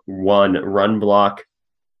 59.1 run block.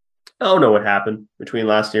 I don't know what happened between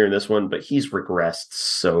last year and this one, but he's regressed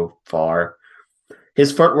so far.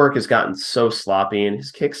 His footwork has gotten so sloppy, and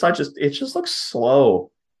his kick side just looks slow.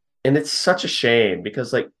 And it's such a shame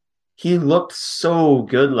because he looked so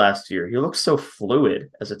good last year. He looked so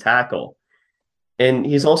fluid as a tackle. And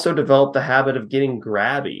he's also developed the habit of getting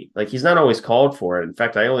grabby. He's not always called for it. In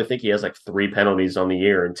fact, I only think he has 3 penalties on the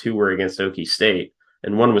year, and 2 were against Okie State,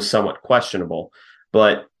 and 1 was somewhat questionable.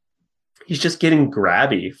 But he's just getting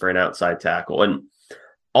grabby for an outside tackle. And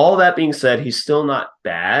all that being said, he's still not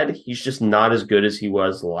bad. He's just not as good as he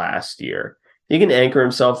was last year. He can anchor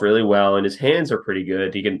himself really well, and his hands are pretty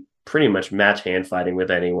good. He can pretty much match hand fighting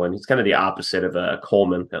with anyone. He's kind of the opposite of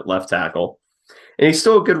Coleman at left tackle. And he's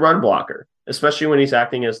still a good run blocker, especially when he's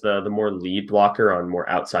acting as the more lead blocker on more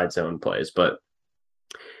outside zone plays. But,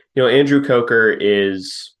 Andrew Coker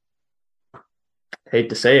is, hate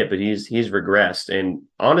to say it, but he's regressed. And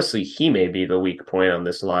honestly, he may be the weak point on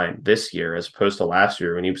this line this year as opposed to last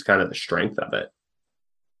year when he was kind of the strength of it.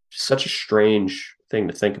 Such a strange thing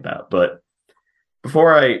to think about. But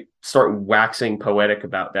before I start waxing poetic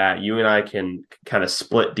about that, you and I can kind of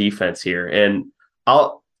split defense here. And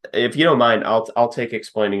if you don't mind, I'll take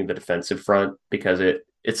explaining the defensive front because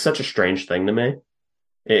it's such a strange thing to me.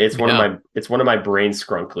 It's one of my brain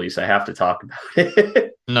scrunklies. I have to talk about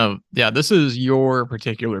it. No, yeah, this is your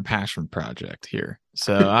particular passion project here.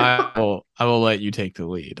 So I will let you take the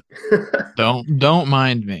lead. Don't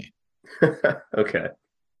mind me. Okay.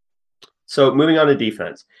 So moving on to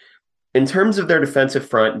defense. In terms of their defensive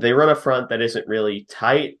front, they run a front that isn't really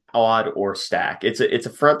tight, odd, or stack. It's a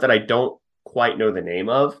front that I don't quite know the name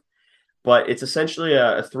of, but it's essentially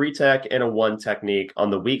a 3-tech and a 1 technique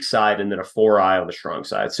on the weak side and then a 4-eye on the strong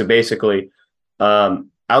side. So basically,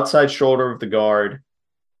 outside shoulder of the guard,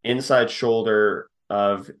 inside shoulder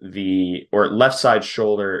of or left side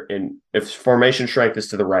shoulder, and if formation strength is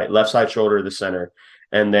to the right, left side shoulder of the center,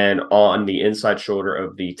 and then on the inside shoulder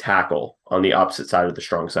of the tackle on the opposite side of the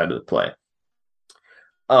strong side of the play.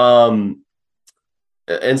 And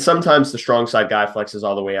sometimes the strong side guy flexes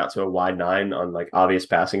all the way out to a wide 9 on obvious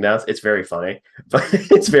passing downs. It's very funny, but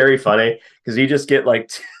it's very funny because you just get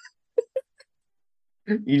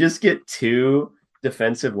you just get 2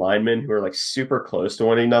 defensive linemen who are super close to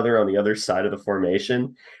one another on the other side of the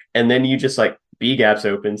formation. And then you just B gaps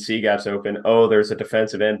open, C gaps open. Oh, there's a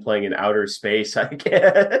defensive end playing in outer space, I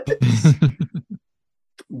guess.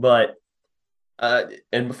 But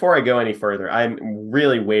and before I go any further, I'm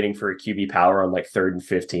really waiting for a QB power on 3rd and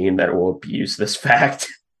 15 that will abuse this fact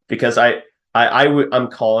because I'm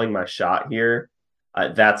calling my shot here.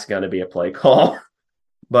 That's going to be a play call.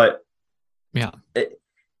 But yeah,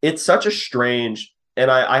 it's such a strange. And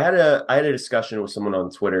I had a discussion with someone on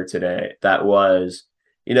Twitter today that was,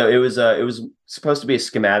 it was supposed to be a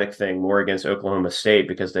schematic thing more against Oklahoma State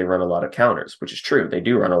because they run a lot of counters, which is true. They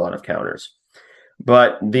do run a lot of counters.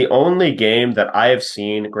 But the only game that I have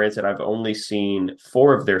seen, granted, I've only seen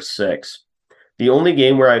 4 of their 6. The only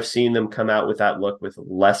game where I've seen them come out with that look with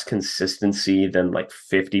less consistency than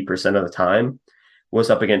 50% of the time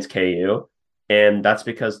was up against KU. And that's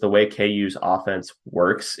because the way KU's offense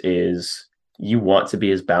works is you want to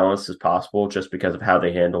be as balanced as possible just because of how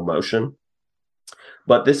they handle motion.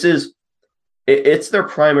 But it's their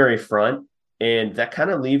primary front. And that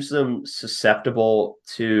kind of leaves them susceptible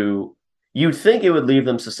to, you'd think it would leave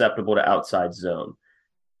them susceptible to outside zone.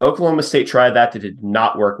 Oklahoma State tried that. That did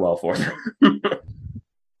not work well for them.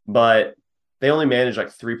 But they only managed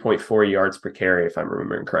like 3.4 yards per carry, if I'm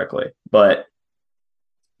remembering correctly. But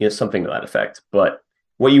something to that effect. But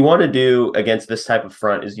what you want to do against this type of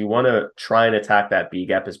front is you want to try and attack that B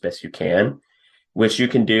gap as best you can, which you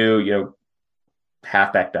can do,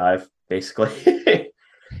 halfback dive, basically.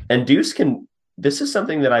 And Deuce this is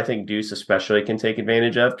something that I think Deuce especially can take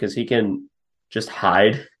advantage of because he can just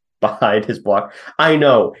hide behind his block. I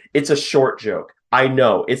know it's a short joke. I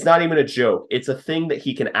know it's not even a joke. It's a thing that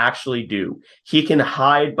he can actually do. He can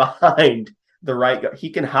hide behind the right guard. He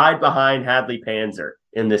can hide behind Hadley Panzer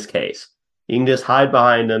in this case. He can just hide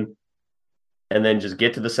behind him and then just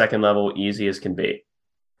get to the second level easy as can be.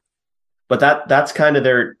 But that's kind of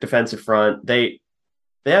their defensive front. They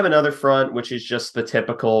have another front, which is just the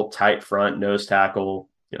typical tight front, nose tackle,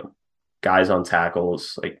 guys on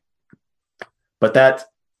tackles. But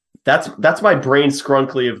that's my brain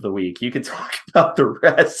scrunkly of the week. You can talk about the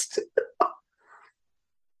rest.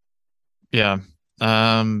 Yeah.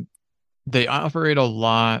 They operate a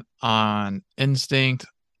lot on instinct,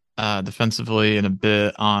 defensively, and a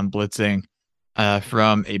bit on blitzing.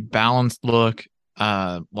 From a balanced look,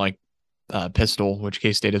 like pistol, which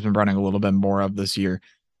K-State has been running a little bit more of this year.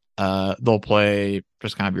 They'll play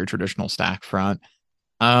just kind of your traditional stack front.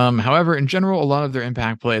 However, in general, a lot of their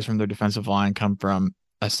impact plays from their defensive line come from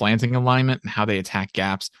a slanting alignment and how they attack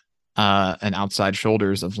gaps and outside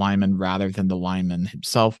shoulders of linemen rather than the lineman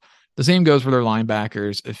himself. The same goes for their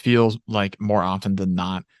linebackers. It feels like more often than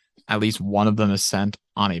not, at least one of them is sent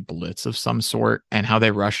on a blitz of some sort, and how they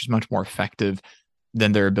rush is much more effective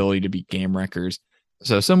than their ability to be game wreckers.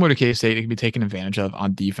 So similar to K-State, it can be taken advantage of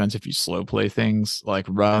on defense if you slow play things like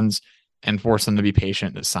runs and force them to be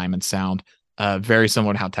patient and assignment sound. Very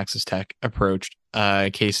similar to how Texas Tech approached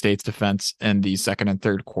K-State's defense in the second and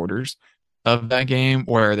third quarters of that game,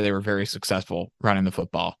 where they were very successful running the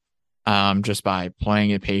football just by playing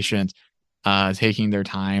it patient, taking their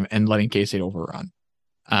time, and letting K-State overrun.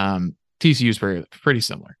 TCU is pretty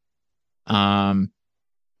similar.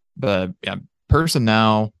 But yeah,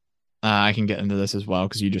 personnel, I can get into this as well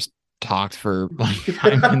because you just talked for like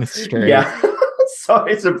 5 minutes straight. Yeah.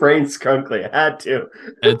 Sorry, it's a brain scrunkly. I had to.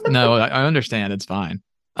 No, I understand. It's fine.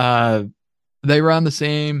 They run the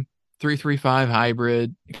same 3-3-5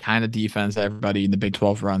 hybrid kind of defense that everybody in the Big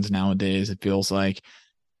 12 runs nowadays, it feels like.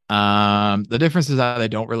 The difference is that they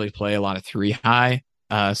don't really play a lot of 3 high.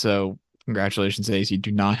 So congratulations, Ace. You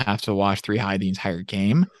do not have to watch 3 high the entire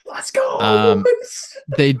game. Let's go.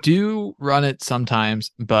 They do run it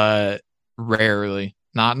sometimes, but rarely.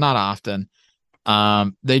 Not often.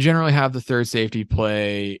 They generally have the third safety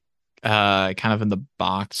play kind of in the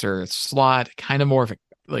box or slot, kind of more of a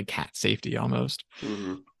like cat safety almost.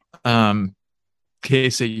 Mm-hmm.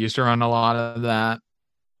 K-State used to run a lot of that.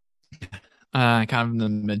 Kind of in the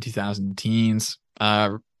mid-2000 teens. Guy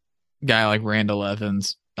like Randall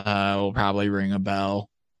Evans will probably ring a bell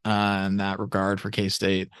in that regard for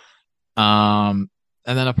K-State. And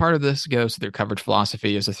then a part of this goes to their coverage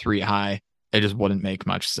philosophy as a 3 high. It just wouldn't make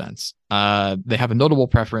much sense. They have a notable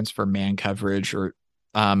preference for man coverage, or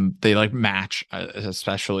they like match,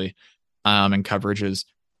 especially in coverages.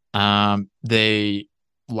 They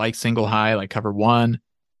like single high, like cover 1.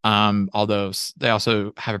 Although they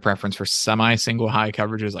also have a preference for semi-single high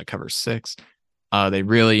coverages, like cover 6. They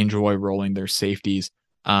really enjoy rolling their safeties,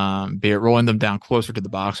 be it rolling them down closer to the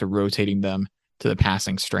box or rotating them to the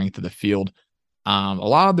passing strength of the field. A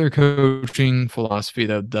lot of their coaching philosophy,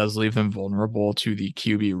 though, does leave them vulnerable to the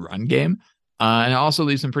QB run game. And it also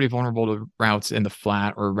leaves them pretty vulnerable to routes in the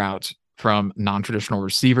flat or routes from non-traditional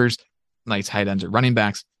receivers, like tight ends or running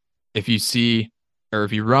backs. If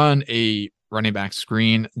you run a running back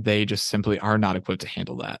screen, they just simply are not equipped to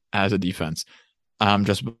handle that as a defense,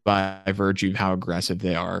 just by virtue of how aggressive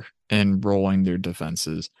they are in rolling their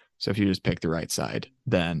defenses. So if you just pick the right side,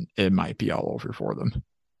 then it might be all over for them.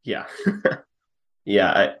 Yeah.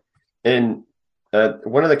 Yeah.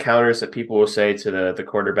 One of the counters that people will say to the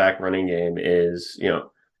quarterback running game is,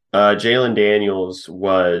 Jalen Daniels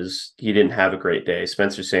he didn't have a great day.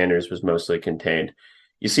 Spencer Sanders was mostly contained.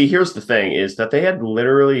 You see, here's the thing is that they had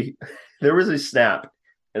literally, there was a snap,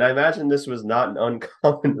 and I imagine this was not an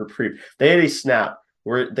uncommon reprieve. They had a snap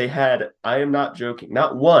where they had, I am not joking,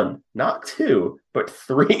 not 1, not 2, but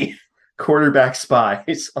 3 quarterback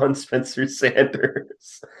spies on Spencer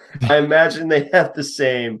Sanders. I imagine they have the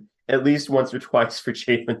same at least once or twice for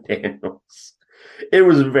Jalen Daniels. It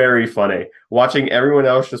was very funny watching everyone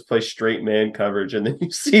else just play straight man coverage, and then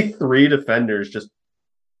you see 3 defenders just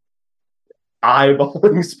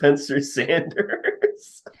eyeballing Spencer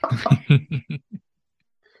Sanders.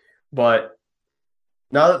 But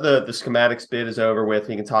now that the schematics bit is over with,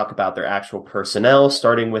 we can talk about their actual personnel,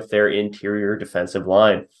 starting with their interior defensive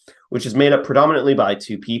line, which is made up predominantly by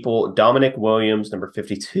two people, Dominic Williams, number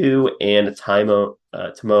 52, and Tymon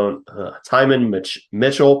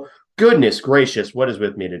Mitchell. Goodness gracious, what is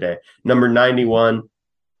with me today? Number 91.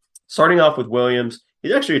 Starting off with Williams,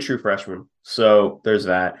 he's actually a true freshman, so there's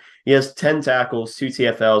that. He has 10 tackles, 2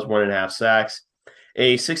 TFLs, 1.5 sacks,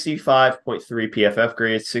 a 65.3 PFF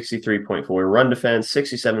grade, 63.4 run defense,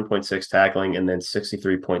 67.6 tackling, and then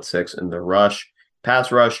 63.6 in the pass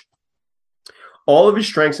rush. All of his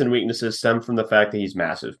strengths and weaknesses stem from the fact that he's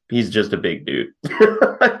massive. He's just a big dude.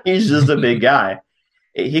 He's just a big guy.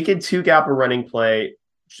 He can two-gap a running play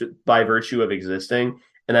by virtue of existing,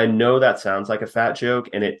 and I know that sounds like a fat joke,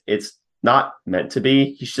 and it's not meant to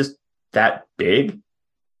be. He's just that big,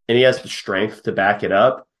 and he has the strength to back it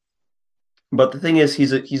up. But the thing is,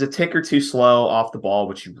 he's a tick or two slow off the ball,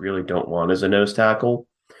 which you really don't want as a nose tackle.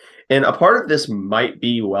 And a part of this might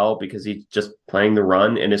be because he's just playing the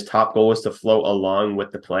run, and his top goal is to float along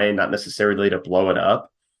with the play, not necessarily to blow it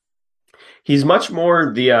up. He's much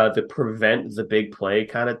more the prevent the big play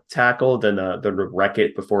kind of tackle than the wreck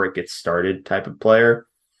it before it gets started type of player.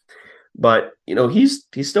 But he's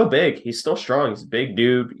still big. He's still strong. He's a big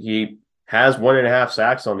dude. He has 1.5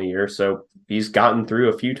 sacks on the year, so he's gotten through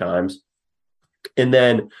a few times. And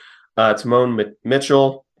then Tymon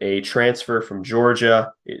Mitchell, a transfer from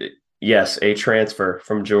Georgia. Yes, a transfer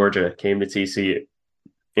from Georgia came to TCU.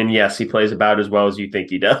 And yes, he plays about as well as you think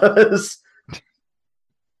he does.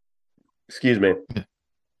 Excuse me.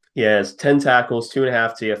 He has 10 tackles,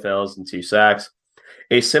 2.5 TFLs, and 2 sacks.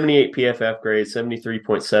 A 78 PFF grade,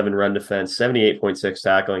 73.7 run defense, 78.6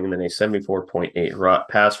 tackling, and then a 74.8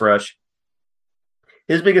 pass rush.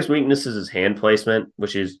 His biggest weakness is his hand placement,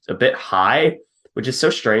 which is a bit high, which is so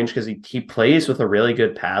strange because he plays with a really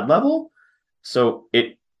good pad level. So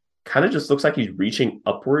it kind of just looks like he's reaching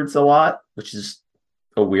upwards a lot, which is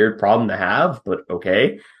a weird problem to have, but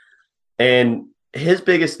okay. And his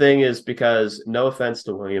biggest thing is because, no offense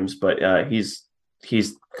to Williams, but he's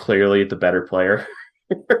clearly the better player.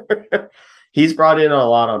 He's brought in a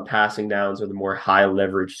lot on passing downs or the more high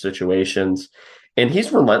leverage situations, and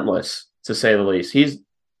he's relentless to say the least. He's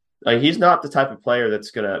not the type of player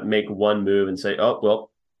that's going to make one move and say, "Oh,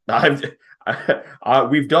 well,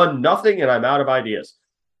 we've done nothing and I'm out of ideas."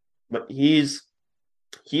 But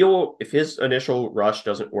he'll if his initial rush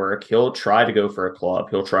doesn't work, he'll try to go for a club.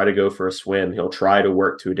 He'll try to go for a swim. He'll try to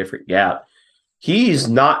work to a different gap. He's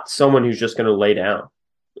not someone who's just going to lay down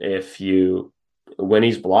when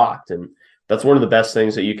he's blocked. And that's one of the best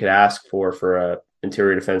things that you could ask for a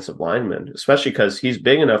interior defensive lineman, especially because he's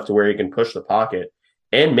big enough to where he can push the pocket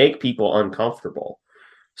and make people uncomfortable.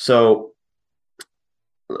 So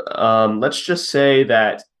let's just say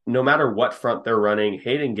that no matter what front they're running,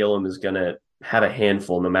 Hayden Gillum is going to have a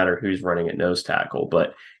handful no matter who's running at nose tackle,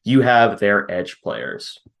 but you have their edge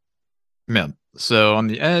players. Yeah. So on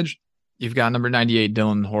the edge, you've got number 98,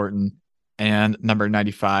 Dylan Horton, and number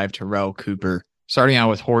 95, Terrell Cooper. Starting out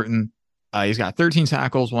with Horton, he's got 13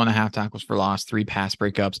 tackles, 1.5 tackles for loss, 3 pass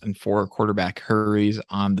breakups, and 4 quarterback hurries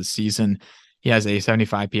on the season. He has a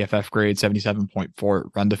 75 PFF grade,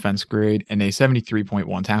 77.4 run defense grade, and a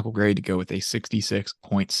 73.1 tackle grade to go with a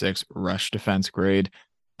 66.6 rush defense grade.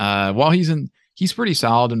 While he's pretty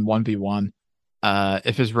solid in 1v1.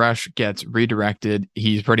 If his rush gets redirected,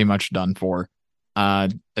 he's pretty much done for.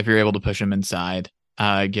 If you're able to push him inside,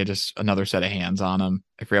 get just another set of hands on him.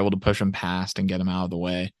 If you're able to push him past and get him out of the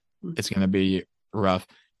way, it's going to be rough.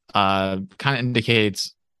 Kind of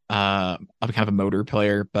indicates I'm kind of a motor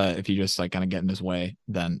player, but if you just like kind of get in his way,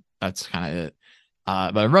 then that's kind of it.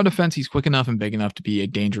 But run defense, he's quick enough and big enough to be a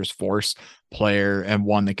dangerous force player and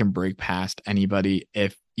one that can break past anybody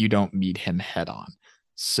if you don't meet him head on.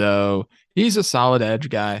 So he's a solid edge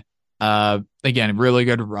guy. Again, really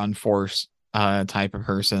good run force type of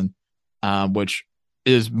person, which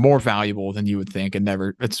is more valuable than you would think. And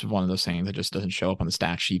it's one of those things that just doesn't show up on the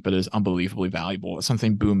stat sheet, but is unbelievably valuable. It's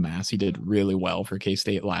something Boom Massey did really well for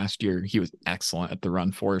K-State last year. He was excellent at the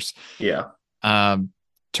run force. Yeah.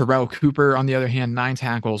 Terrell Cooper, on the other hand, 9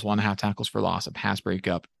 tackles, 1.5 tackles for loss, a pass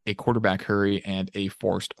breakup, a quarterback hurry, and a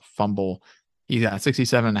forced fumble. He's got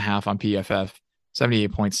 67.5 on PFF,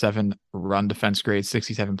 78.7 run defense grade,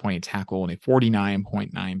 67.8 tackle, and a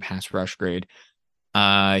 49.9 pass rush grade.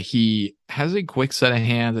 He has a quick set of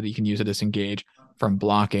hands that he can use to disengage from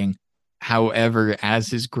blocking. However, as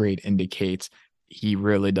his grade indicates, he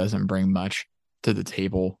really doesn't bring much to the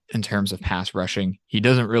table in terms of pass rushing. He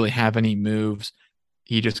doesn't really have any moves.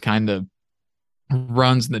 He just kind of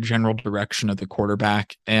runs in the general direction of the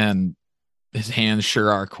quarterback, and his hands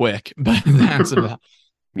sure are quick, but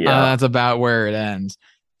Yeah. that's about where it ends.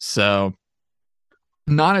 So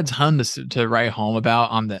not a ton to write home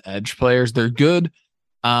about on the edge players. They're good,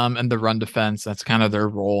 and the run defense, that's kind of their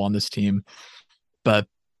role on this team, but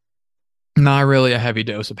not really a heavy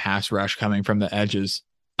dose of pass rush coming from the edges.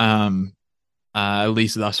 At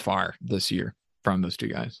least thus far this year from those two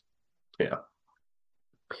guys. Yeah.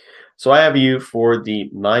 So I have you for the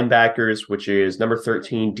linebackers, which is number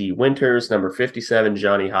 13, D. Winters, number 57,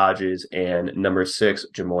 Johnny Hodges, and number 6,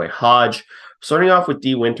 Jamoy Hodge. Starting off with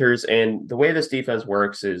D. Winters, and the way this defense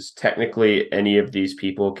works is technically any of these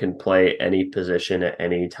people can play any position at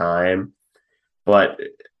any time. But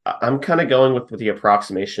I'm kind of going with the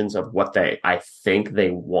approximations of what I think they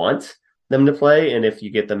want them to play. And if you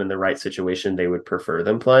get them in the right situation, they would prefer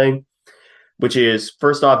them playing, which is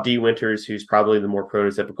first off, D. Winters, who's probably the more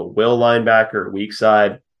prototypical will linebacker, weak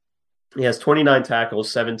side. He has 29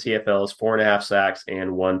 tackles, 7 TFLs, 4.5 sacks,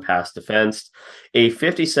 and 1 pass defense, a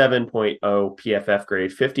 57.0 PFF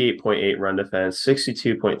grade, 58.8 run defense,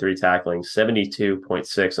 62.3 tackling,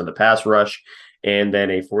 72.6 on the pass rush, and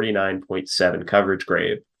then a 49.7 coverage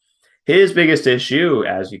grade. His biggest issue,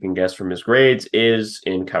 as you can guess from his grades, is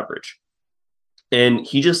in coverage. And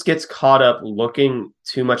he just gets caught up looking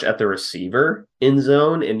too much at the receiver in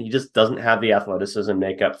zone, and he just doesn't have the athleticism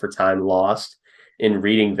make up for time lost in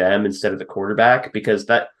reading them instead of the quarterback, because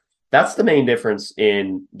that's the main difference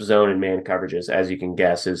in zone and man coverages, as you can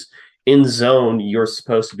guess, is in zone, you're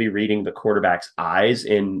supposed to be reading the quarterback's eyes.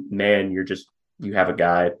 In man, you have a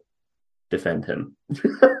guy, defend him.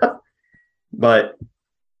 But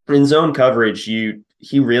in zone coverage,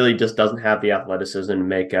 he really just doesn't have the athleticism to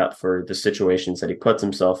make up for the situations that he puts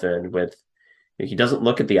himself in with. He doesn't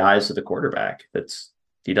look at the eyes of the quarterback.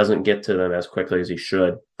 He doesn't get to them as quickly as he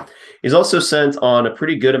should. He's also sent on a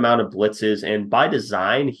pretty good amount of blitzes, and by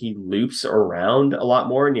design, he loops around a lot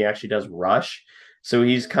more, and he actually does rush. So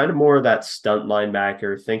he's kind of more of that stunt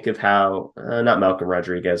linebacker. Think of how, not Malcolm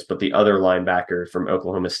Rodriguez, but the other linebacker from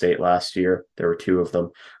Oklahoma State last year. There were 2 of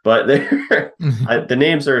them, but the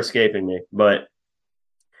names are escaping me. But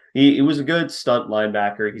he was a good stunt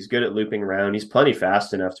linebacker. He's good at looping around. He's plenty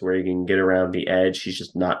fast enough to where he can get around the edge. He's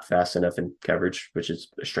just not fast enough in coverage, which is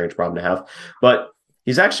a strange problem to have. But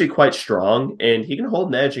he's actually quite strong, and he can hold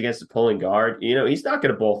an edge against a pulling guard. He's not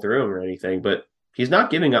going to bowl through him or anything, but he's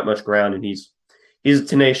not giving up much ground, and he's a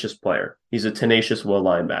tenacious player. He's a tenacious will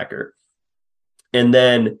linebacker. And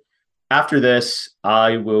then after this,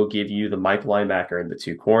 I will give you the Mike linebacker in the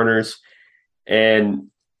 2 corners. And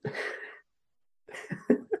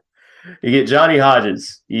you get Johnny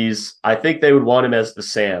Hodges. I think they would want him as the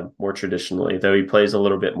Sam more traditionally, though he plays a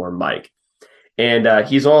little bit more Mike. And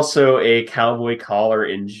he's also a cowboy collar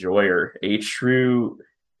enjoyer, a true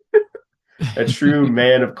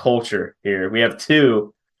man of culture here. We have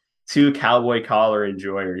two cowboy collar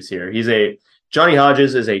enjoyers here. Johnny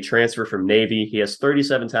Hodges is a transfer from Navy. He has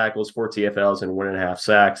 37 tackles, 4 TFLs, and 1.5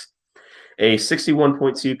 sacks. A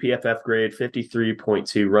 61.2 PFF grade,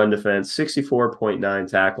 53.2 run defense, 64.9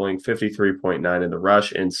 tackling, 53.9 in the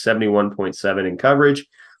rush, and 71.7 in coverage.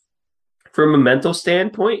 From a mental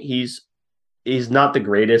standpoint, he's not the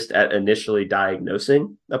greatest at initially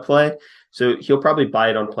diagnosing a play. So he'll probably buy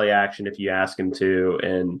it on play action if you ask him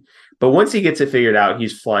to. But once he gets it figured out,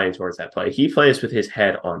 he's flying towards that play. He plays with his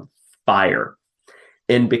head on fire.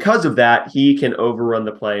 And because of that, he can overrun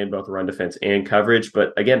the play in both run defense and coverage.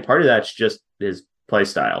 But again, part of that's just his play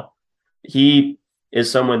style. He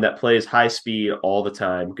is someone that plays high speed all the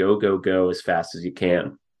time, go, go, go as fast as you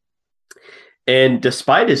can. And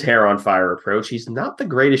despite his hair on fire approach, he's not the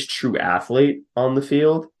greatest true athlete on the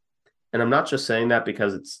field. And I'm not just saying that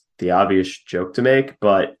because it's the obvious joke to make,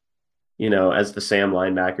 but, as the Sam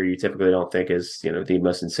linebacker, you typically don't think is, the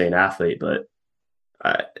most insane athlete, but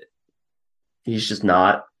he's just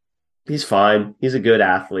not. He's fine. He's a good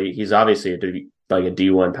athlete. He's obviously a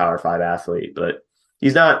D1 Power 5 athlete, but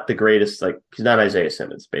he's not the greatest. He's not Isaiah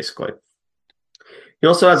Simmons, basically. He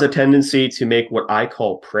also has a tendency to make what I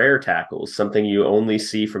call prayer tackles, something you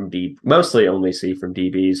mostly only see from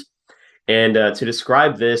DBs. And to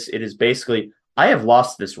describe this, it is basically, I have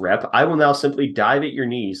lost this rep. I will now simply dive at your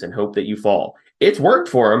knees and hope that you fall. It's worked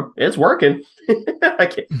for him. It's working. I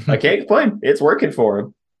can't complain. It's working for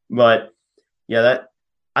him. But yeah,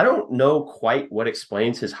 I don't know quite what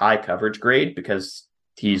explains his high coverage grade because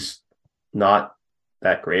he's not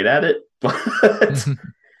that great at it. But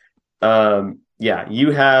yeah,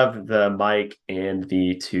 you have the Mike and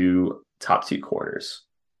the top two corners.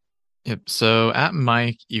 Yep. So at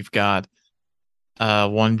Mike, you've got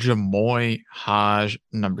one Jamoy Hodge,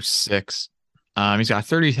 number 6. He's got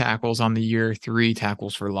 30 tackles on the year, 3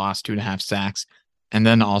 tackles for loss, 2.5 sacks, and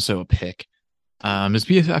then also a pick. His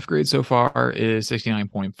PFF grade so far is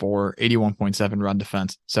 69.4, 81.7 run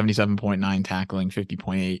defense, 77.9 tackling,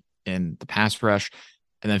 50.8 in the pass rush,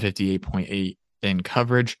 and then 58.8 in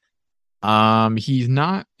coverage. He's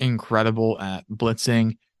not incredible at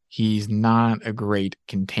blitzing. He's not a great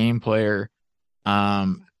contain player.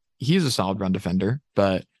 He's a solid run defender,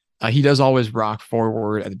 but he does always rock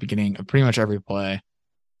forward at the beginning of pretty much every play.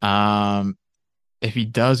 If he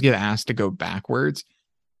does get asked to go backwards,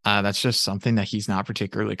 that's just something that he's not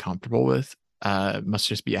particularly comfortable with. It must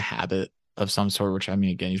just be a habit of some sort, which, I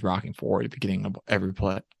mean, again, he's rocking forward at the beginning of every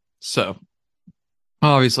play. So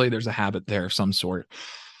obviously there's a habit there of some sort.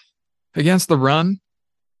 Against the run,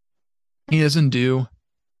 he doesn't do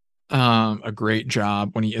a great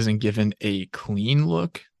job when he isn't given a clean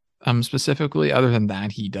look. Specifically, other than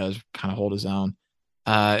that, he does kind of hold his own.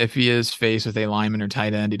 If he is faced with a lineman or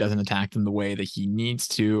tight end, he doesn't attack them the way that he needs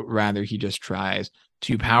to. Rather, he just tries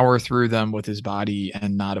to power through them with his body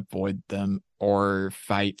and not avoid them or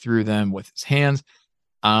fight through them with his hands.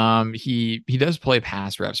 He does play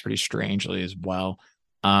pass reps pretty strangely as well.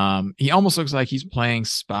 He almost looks like he's playing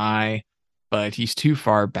spy, but he's too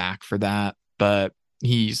far back for that. But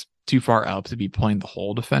he's too far up to be playing the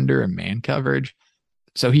hole defender and man coverage.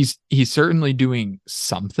 So he's certainly doing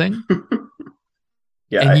something.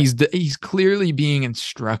 Yeah, and he's clearly being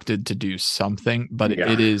instructed to do something, but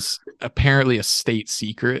it is apparently a state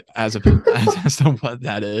secret as to what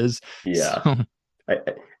that is. Yeah.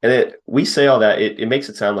 So, we say all that, it makes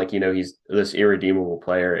it sound like, he's this irredeemable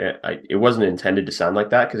player. It wasn't intended to sound like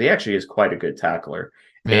that, because he actually is quite a good tackler.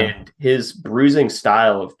 Yeah. And his bruising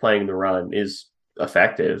style of playing the run is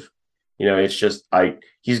effective. It's just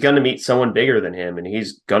he's going to meet someone bigger than him, and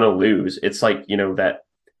he's going to lose. It's like,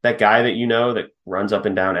 that guy that that runs up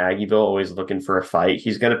and down Aggieville, always looking for a fight.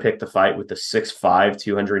 He's going to pick the fight with the 6'5",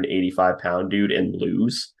 285-pound dude and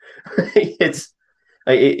lose.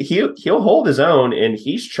 He'll hold his own, and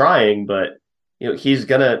he's trying, but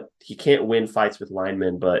he can't win fights with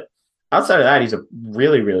linemen. But outside of that, he's a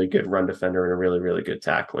really, really good run defender and a really, really good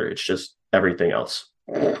tackler. It's just everything else.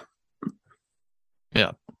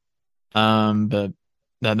 Yeah. But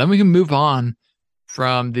then we can move on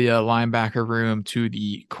from the linebacker room to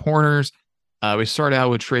the corners. We start out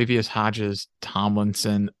with Travius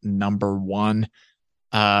Hodges-Tomlinson, number 1.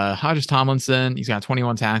 Hodges-Tomlinson, he's got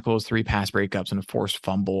 21 tackles, 3 pass breakups, and a forced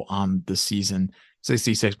fumble on the season.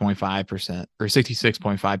 66.5% or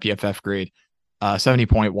 66.5 PFF grade,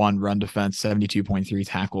 70.1 run defense, 72.3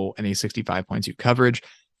 tackle, and a 65.2 coverage.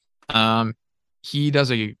 He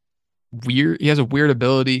has a weird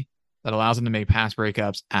ability that allows him to make pass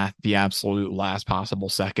breakups at the absolute last possible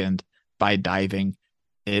second by diving.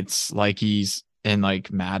 It's like he's in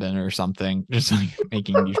like Madden or something, just like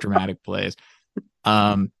making these dramatic plays.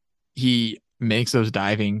 He makes those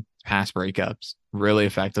diving pass breakups really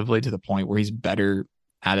effectively to the point where he's better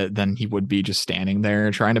at it than he would be just standing there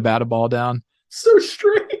trying to bat a ball down. So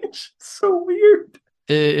strange. So weird.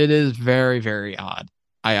 It is very, very odd.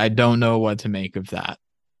 I don't know what to make of that.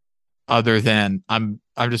 Other than I'm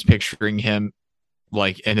just picturing him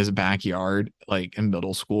like in his backyard, like in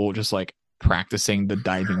middle school, just like practicing the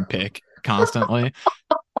diving pick constantly.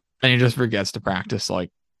 And he just forgets to practice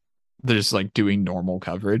like they're just like doing normal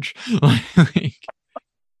coverage. Like,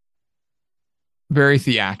 very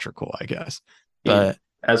theatrical, I guess. But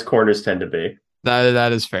as corners tend to be.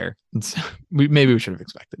 That is fair. Maybe we should have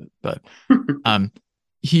expected it, but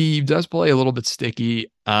he does play a little bit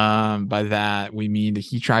sticky. By that, we mean that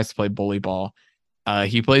he tries to play bully ball.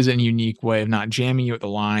 He plays in a unique way of not jamming you at the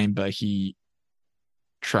line, but he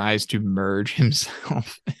tries to merge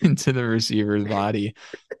himself into the receiver's body.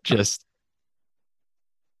 Just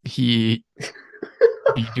he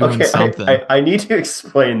doing something. I need to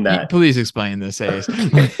explain that. Please explain this, Ace.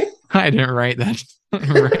 I didn't write that.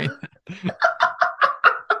 Right.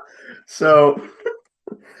 So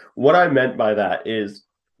what I meant by that is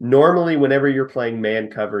normally whenever you're playing man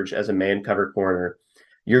coverage as a man cover corner,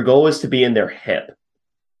 your goal is to be in their hip.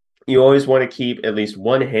 You always want to keep at least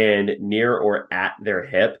one hand near or at their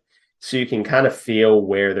hip so you can kind of feel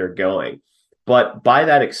where they're going. But by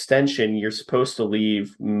that extension, you're supposed to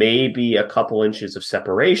leave maybe a couple inches of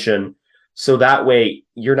separation. So that way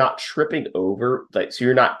you're not tripping over, so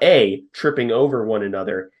you're not A, tripping over one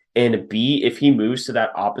another, and B, if he moves to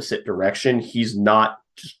that opposite direction, he's not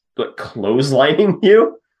just like clotheslining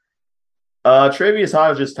you. Travius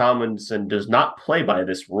Hodges-Tomlinson does not play by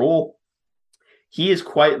this rule. He is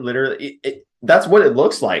quite literally, that's what it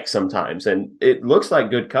looks like sometimes. And it looks like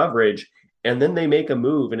good coverage. And then they make a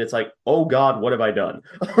move and it's like, oh God, what have I done?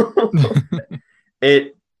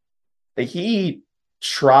 it he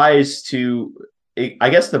tries to, I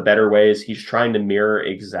guess the better way is he's trying to mirror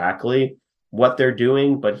exactly what they're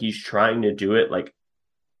doing, but he's trying to do it like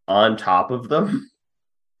on top of them.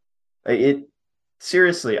 It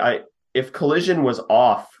seriously, I if collision was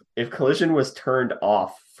off, if collision was turned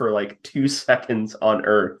off for like 2 seconds on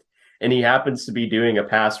Earth, and he happens to be doing a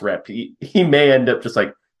pass rep, he may end up just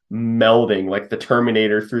like melding like the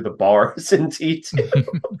Terminator through the bars in T2.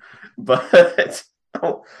 But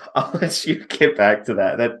I'll let you get back to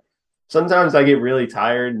that. That sometimes I get really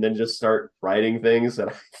tired and then just start writing things that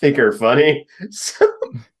I think are funny. So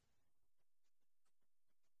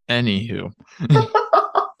Anywho,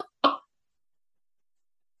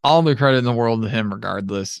 all the credit in the world to him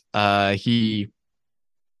regardless. He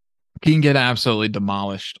can get absolutely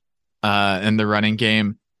demolished in the running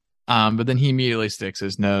game. But then he immediately sticks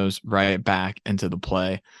his nose right back into the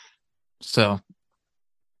play. So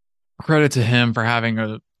credit to him for having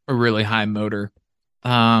a really high motor.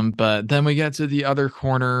 But then we get to the other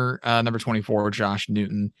corner, number 24, Josh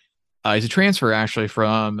Newton. He's a transfer actually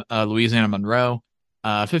from Louisiana Monroe.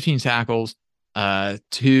 15 tackles,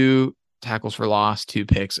 2 tackles for loss, 2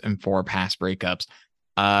 picks, and 4 pass breakups.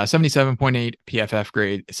 77.8 PFF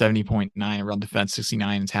grade, 70.9 run defense,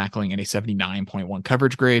 69 in tackling, and a 79.1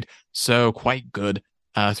 coverage grade. So quite good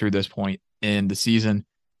through this point in the season.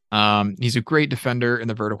 He's a great defender in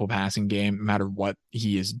the vertical passing game, no matter what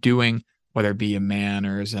he is doing, whether it be a man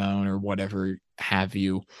or a zone or whatever have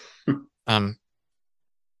you.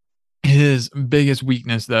 His biggest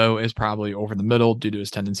weakness, though, is probably over the middle due to his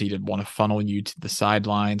tendency to want to funnel you to the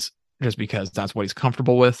sidelines just because that's what he's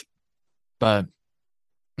comfortable with. But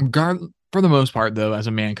for the most part, though, as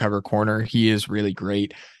a man cover corner, he is really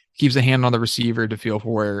great. Keeps a hand on the receiver to feel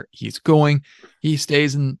for where he's going. He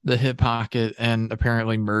stays in the hip pocket and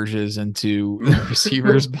apparently merges into the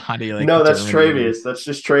receiver's body. Like no, that's Travius. That's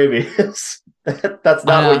just Travius. That's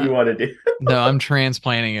not what you want to do. No, I'm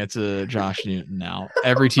transplanting it to Josh Newton now.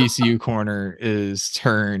 Every TCU corner is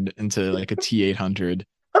turned into like a T800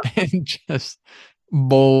 and just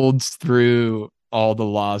molds through all the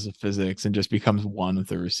laws of physics and just becomes one with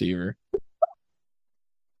the receiver.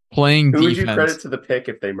 Playing Who defense. Would you credit to the pick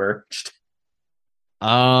if they merged?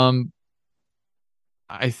 I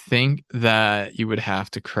think that you would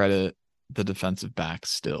have to credit the defensive back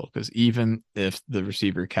still, because even if the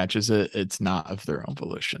receiver catches it, it's not of their own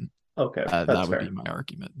volition. Okay, that would fair. be my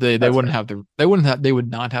argument. They would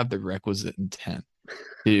not have the requisite intent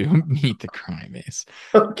to meet the crime base.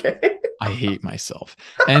 Okay. I hate myself.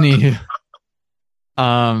 He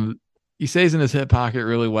stays in his hip pocket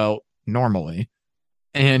really well normally,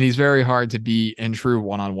 and he's very hard to beat in true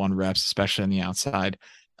one-on-one reps, especially on the outside.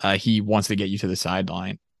 He wants to get you to the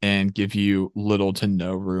sideline and give you little to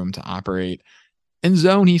no room to operate. In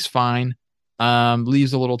zone, he's fine.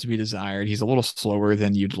 Leaves a little to be desired. He's a little slower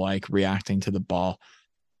than you'd like reacting to the ball.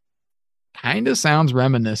 Kind of sounds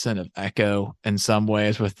reminiscent of Echo in some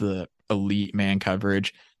ways with the elite man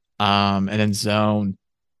coverage. And in zone,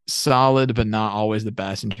 solid, but not always the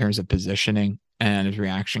best in terms of positioning, and his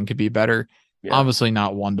reaction could be better. Yeah. Obviously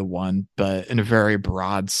not 1-to-1, but in a very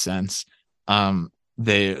broad sense,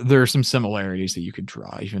 there are some similarities that you could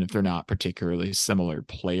draw, even if they're not particularly similar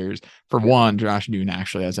players. For one, Josh Newton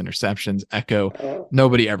actually has interceptions. Echo,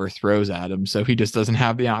 nobody ever throws at him, so he just doesn't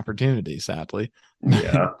have the opportunity, sadly.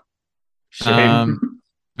 Yeah. Shame.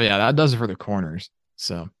 But yeah, that does it for the corners.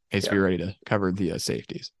 So Ace, be ready to cover the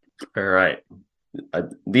safeties. All right.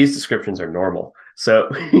 These descriptions are normal. So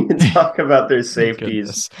we can talk about their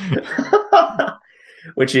safeties.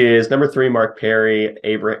 Which is number 3, Mark Perry,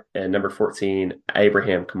 and number 14,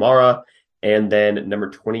 Abraham Kamara, and then number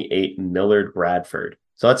 28, Millard Bradford.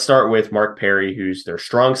 So let's start with Mark Perry, who's their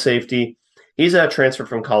strong safety. He's a transfer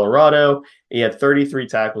from Colorado. He had 33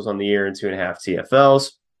 tackles on the year and 2.5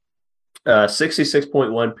 TFLs,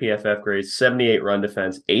 66.1 PFF grades, 78 run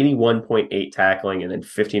defense, 81.8 tackling, and then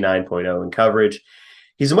 59.0 in coverage.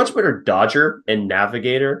 He's a much better dodger and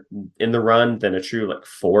navigator in the run than a true like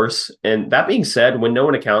force. And that being said, when no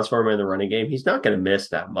one accounts for him in the running game, he's not going to miss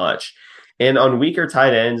that much. And on weaker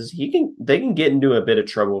tight ends, they can get into a bit of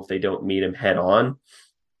trouble if they don't meet him head on.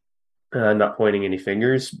 Not pointing any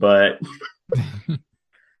fingers, but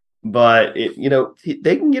they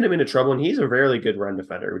can get him into trouble, and he's a fairly good run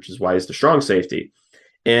defender, which is why he's the strong safety.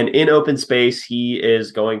 And in open space, he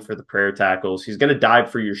is going for the prayer tackles. He's going to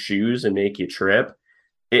dive for your shoes and make you trip.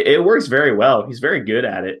 It works very well. He's very good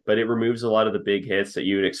at it, but it removes a lot of the big hits that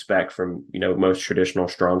you would expect from, most traditional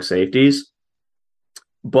strong safeties.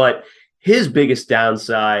 But his biggest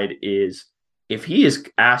downside is if he is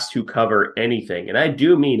asked to cover anything, and I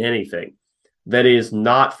do mean anything, that is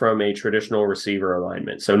not from a traditional receiver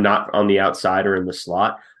alignment, so not on the outside or in the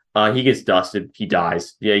slot, he gets dusted. He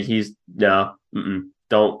dies. Yeah, he's no.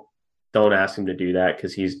 Don't ask him to do that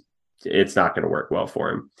because it's not going to work well for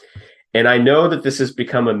him. And I know that this has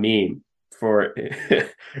become a meme for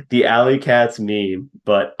the Alley Cats meme,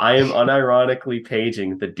 but I am unironically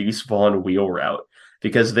paging the Deuce Vaughn wheel route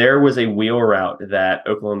because there was a wheel route that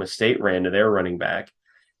Oklahoma State ran to their running back,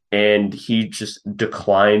 and he just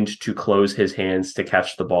declined to close his hands to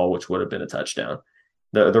catch the ball, which would have been a touchdown.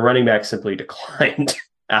 The running back simply declined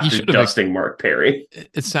after dusting Mark Perry.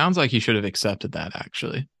 It sounds like he should have accepted that,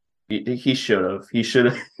 actually. He should have. He should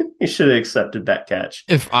have accepted that catch.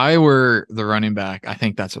 If I were the running back, I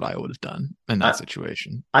think that's what I would have done in that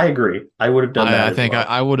situation. I agree. I would have done that. I think well.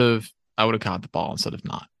 I would have caught the ball instead of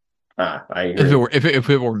not. I agree. If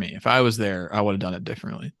it were me, if I was there, I would have done it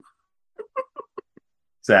differently.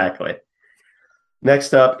 Exactly.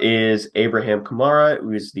 Next up is Abraham Kamara,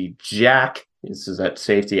 who is the jack. This is at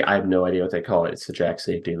safety. I have no idea what they call it. It's the jack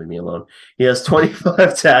safety. Leave me alone. He has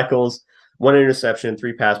 25 tackles, 1 interception,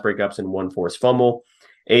 3 pass breakups, and 1 forced fumble.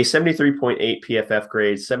 A 73.8 PFF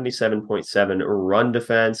grade, 77.7 run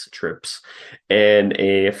defense trips, and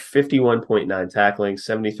a 51.9 tackling,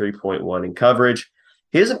 73.1 in coverage.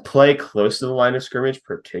 He doesn't play close to the line of scrimmage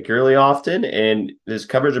particularly often, and his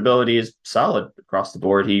coverage ability is solid across the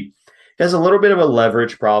board. He has a little bit of a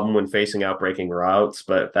leverage problem when facing out breaking routes,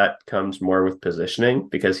 but that comes more with positioning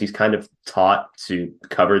because he's kind of taught to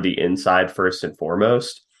cover the inside first and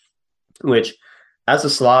foremost, which as a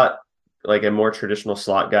slot, like a more traditional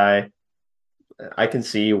slot guy, I can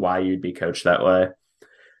see why you'd be coached that way.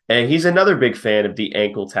 And he's another big fan of the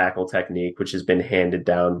ankle tackle technique, which has been handed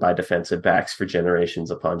down by defensive backs for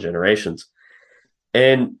generations upon generations.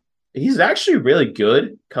 And he's actually really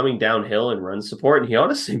good coming downhill and run support. And he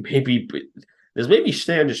honestly this may be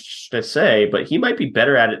standard to say, but he might be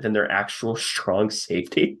better at it than their actual strong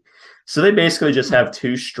safety. So they basically just have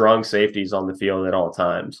 2 strong safeties on the field at all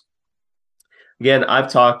times. Again,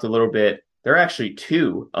 I've talked a little bit. There are actually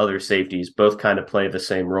 2 other safeties, both kind of play the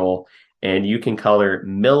same role. And you can color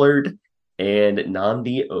Millard and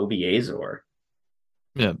Nnamdi Obiezor.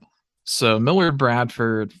 Yeah. So Millard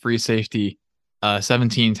Bradford, free safety,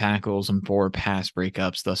 17 tackles and 4 pass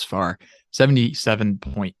breakups thus far.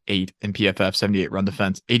 77.8 in PFF, 78 run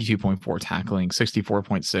defense, 82.4 tackling,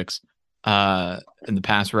 64.6 in the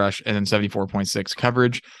pass rush, and then 74.6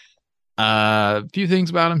 coverage. A few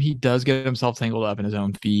things about him. He does get himself tangled up in his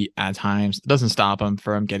own feet at times. It doesn't stop him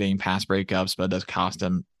from getting pass breakups, but it does cost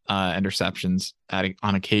him interceptions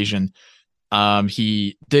on occasion.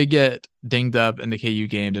 He did get dinged up in the KU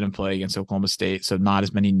game, didn't play against Oklahoma State, so not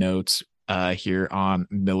as many notes here on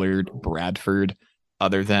Millard Bradford,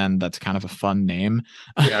 other than that's kind of a fun name.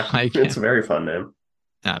 Yeah, it's a very fun name.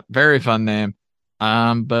 Yeah, very fun name.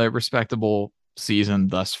 But respectable season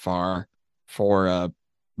thus far for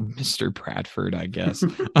Mr. Bradford, I guess.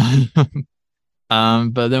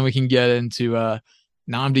 But then we can get into Nnamdi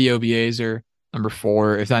Obiezor, number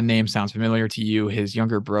 4. If that name sounds familiar to you, his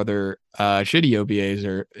younger brother, Chidi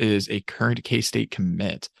Obiezor, is a current K-State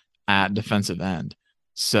commit at defensive end.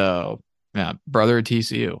 So, yeah, brother at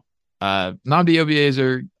TCU. Nnamdi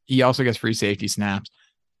Obiezor, he also gets free safety snaps.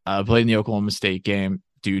 Played in the Oklahoma State game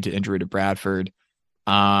due to injury to Bradford.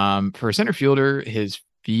 For a center fielder, his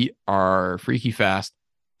feet are freaky fast.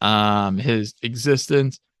 His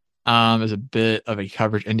existence is a bit of a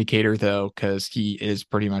coverage indicator, though, because he is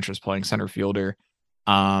pretty much just playing center fielder.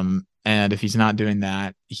 And if he's not doing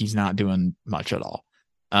that, he's not doing much at all.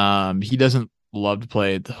 He doesn't love to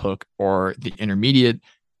play the hook or the intermediate.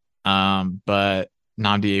 But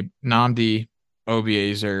Nnamdi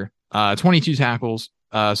Obiezor, 22 tackles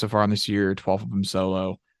so far on this year, 12 of them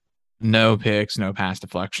solo. No picks, no pass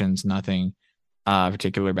deflections, nothing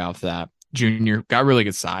particular about that. Junior got really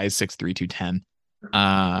good size, 6'3",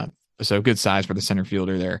 210. So good size for the center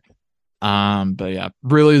fielder there. But yeah,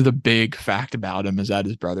 really the big fact about him is that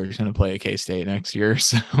his brother is going to play at K-State next year.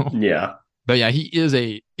 So yeah, but yeah, he is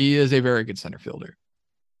a very good center fielder.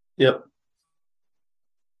 Yep.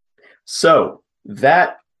 So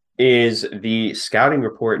that is the scouting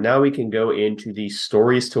report. Now we can go into the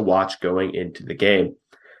stories to watch going into the game.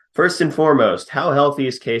 First and foremost, how healthy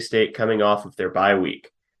is K-State coming off of their bye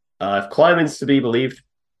week? If Kleiman's to be believed,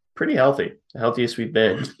 pretty healthy. The healthiest we've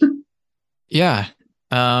been. Yeah.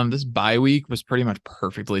 This bye week was pretty much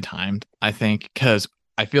perfectly timed, I think, because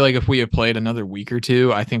I feel like if we had played another week or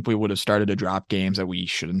two, I think we would have started to drop games that we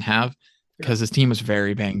shouldn't have, because this team was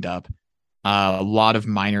very banged up. A lot of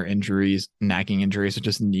minor injuries, nagging injuries that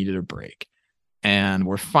just needed a break. And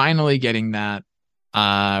we're finally getting that.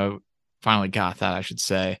 Finally got that, I should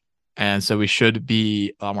say. And so we should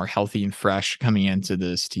be a lot more healthy and fresh coming into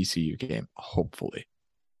this TCU game, hopefully.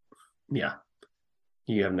 Yeah.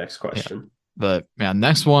 You have next question. But yeah,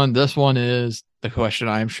 next one. This one is the question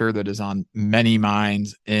I'm sure that is on many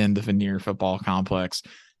minds in the Veneer football complex,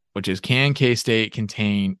 which is, can K-State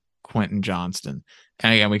contain Quentin Johnston?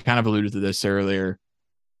 And again, we kind of alluded to this earlier.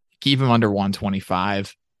 Keep him under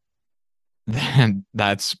 125. Then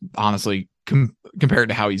that's honestly compared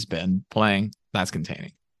to how he's been playing, that's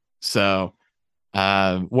containing. So,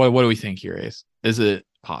 what do we think here, Ace? Is it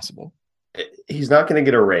possible? He's not going to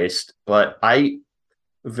get erased, but I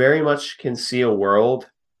very much can see a world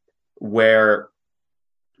where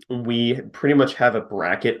we pretty much have a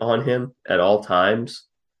bracket on him at all times.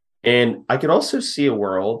 And I could also see a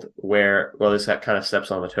world where, well, this kind of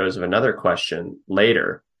steps on the toes of another question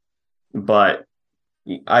later, but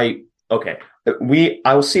I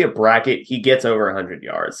will see a bracket. He gets over 100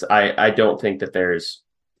 yards. I don't think that there's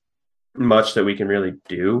much that we can really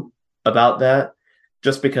do about that,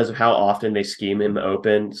 just because of how often they scheme him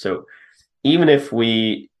open. So even if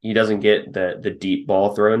he doesn't get the deep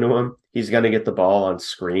ball thrown to him, he's going to get the ball on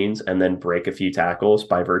screens and then break a few tackles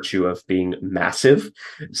by virtue of being massive.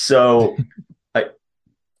 So I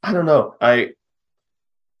don't know.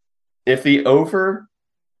 If the over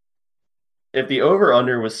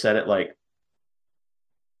under was set at like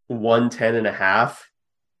 110.5,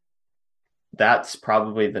 that's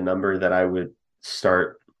probably the number that I would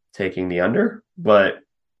start taking the under. But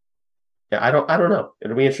yeah, I don't know.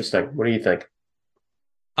 It'll be interesting. What do you think?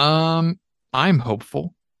 I'm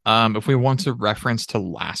hopeful. If we want to reference to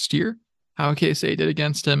last year, how K-State did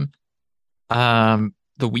against him, the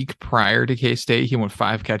week prior to K-State, he went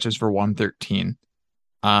 5 catches for 113.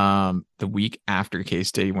 The week after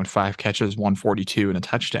K-State, he went 5 catches, 142 and a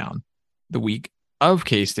touchdown. The week of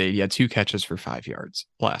K-State, he had 2 catches for 5 yards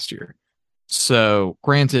last year. So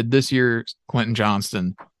granted, this year, Quentin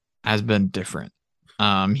Johnston has been different.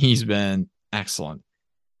 He's been excellent,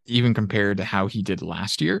 even compared to how he did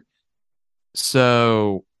last year.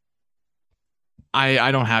 So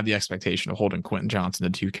I don't have the expectation of holding Quentin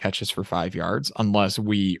Johnston to 2 catches for 5 yards unless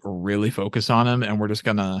we really focus on him and we're just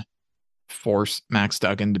going to force Max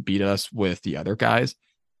Duggan to beat us with the other guys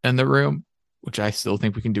in the room, which I still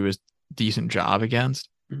think we can do a decent job against.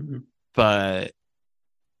 Mm-hmm. But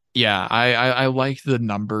yeah, I like the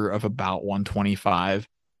number of about 125,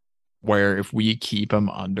 where if we keep him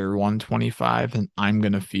under 125, then I'm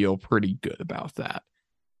going to feel pretty good about that.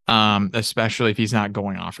 Especially if he's not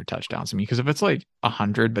going off for touchdowns. I mean, because if it's like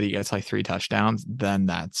 100, but he gets like 3 touchdowns, then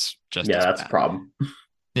that's just that's a problem.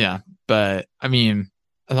 Yeah, but I mean,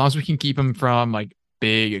 as long as we can keep him from like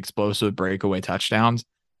big explosive breakaway touchdowns,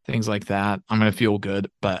 things like that, I'm going to feel good.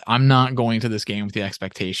 But I'm not going to this game with the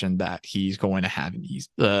expectation that he's going to have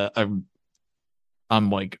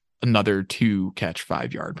like another 2 catch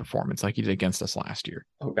 5 yard performance like he did against us last year.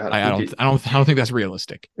 Oh God, I don't think that's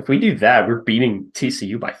realistic. If we do that, we're beating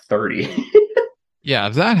TCU by 30. Yeah,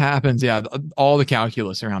 if that happens, yeah, all the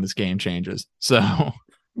calculus around this game changes. So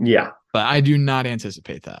yeah, but I do not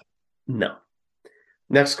anticipate that. No.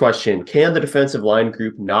 Next question: can the defensive line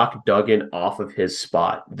group knock Duggan off of his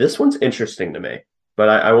spot? This one's interesting to me, but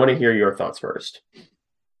I want to hear your thoughts first.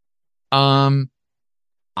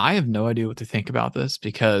 I have no idea what to think about this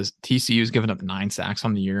because TCU's given up 9 sacks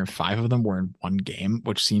on the year and 5 of them were in one game,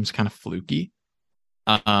 which seems kind of fluky.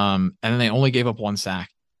 And then they only gave up 1 sack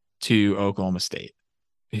to Oklahoma State,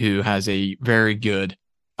 who has a very good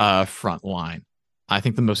front line. I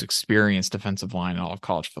think the most experienced defensive line in all of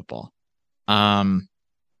college football.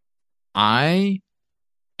 I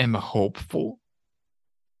am hopeful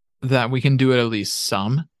that we can do it at least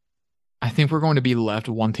some. I think we're going to be left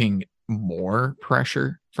wanting more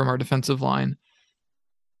pressure from our defensive line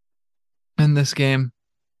in this game.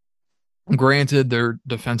 Granted, their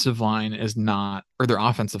defensive line is not, or their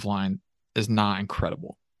offensive line is not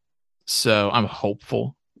incredible. So I'm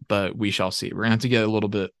hopeful, but we shall see. We're going to have to get a little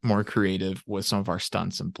bit more creative with some of our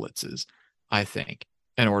stunts and blitzes, I think,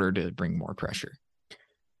 in order to bring more pressure.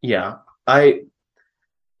 Yeah,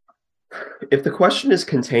 if the question is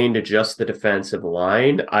contained to just the defensive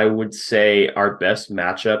line, I would say our best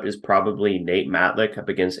matchup is probably Nate Matlick up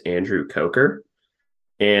against Andrew Coker.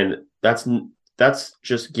 And that's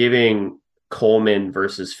just giving Coleman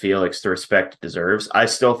versus Felix the respect it deserves. I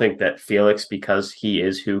still think that Felix, because he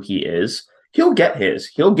is who he is, he'll get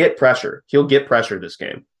pressure. He'll get pressure this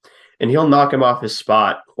game. And he'll knock him off his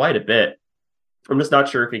spot quite a bit. I'm just not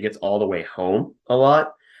sure if he gets all the way home a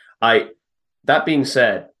lot. That being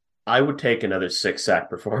said, I would take another 6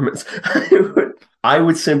 sack performance. I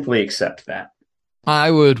would simply accept that.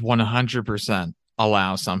 I would 100%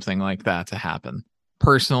 allow something like that to happen.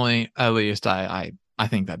 personally, at least, I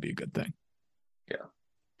think that'd be a good thing.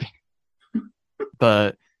 Yeah.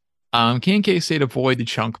 But can K-State avoid the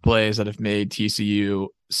chunk plays that have made TCU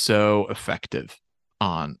so effective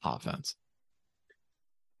on offense?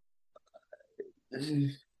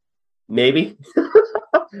 Maybe.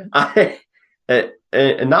 I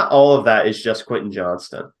and not all of that is just Quentin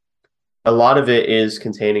Johnston. A lot of it is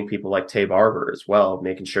containing people like Tay Barber as well,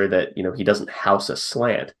 making sure that he doesn't house a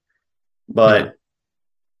slant. Yeah. But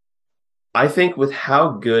I think with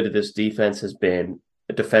how good this defense has been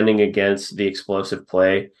defending against the explosive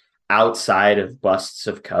play outside of busts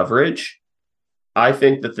of coverage, I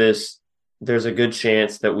think that there's a good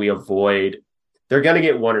chance that we avoid. They're going to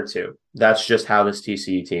get one or two. That's just how this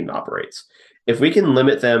TCU team operates. If we can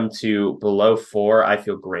limit them to below 4, I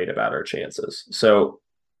feel great about our chances. So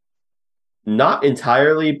not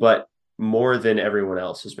entirely, but more than everyone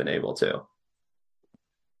else has been able to.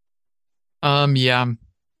 Yeah,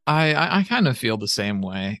 I kind of feel the same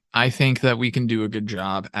way. I think that we can do a good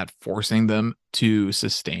job at forcing them to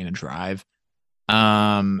sustain a drive,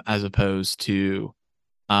 as opposed to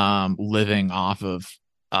living off of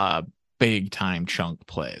big time chunk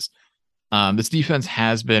plays. This defense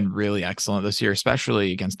has been really excellent this year,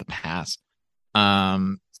 especially against the pass.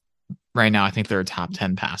 Right now, I think they're a top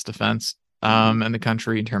 10 pass defense in the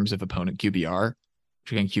country in terms of opponent QBR.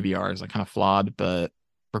 Which again, QBR is like kind of flawed, but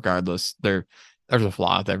regardless, there's a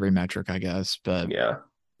flaw with every metric, I guess. But Yeah.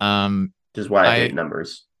 um, Which is why I hate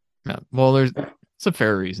numbers. yeah, well, it's a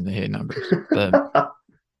fair reason to hate numbers, but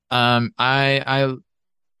I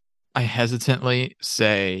hesitantly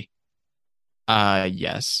say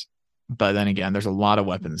yes, but then again, there's a lot of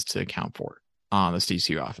weapons to account for on this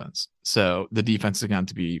TCU offense, so the defense is going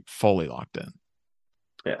to be fully locked in.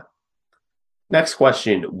 Yeah. Next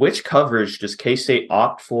question. Which coverage does K-State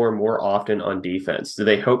opt for more often on defense? Do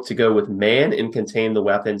they hope to go with man and contain the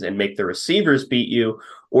weapons and make the receivers beat you,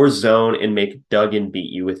 or zone and make Duggan beat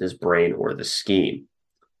you with his brain or the scheme?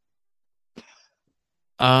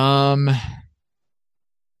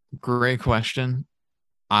 Great question.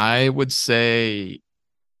 I would say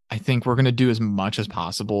I think we're going to do as much as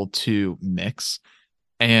possible to mix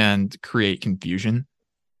and create confusion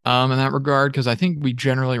in that regard, because I think we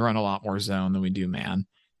generally run a lot more zone than we do man.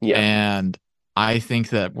 Yeah. And I think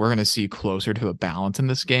that we're going to see closer to a balance in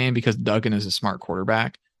this game because Duggan is a smart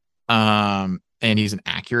quarterback. And he's an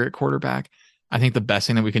accurate quarterback. I think the best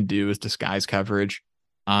thing that we can do is disguise coverage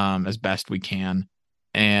as best we can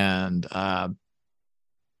and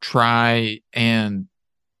try and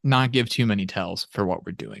not give too many tells for what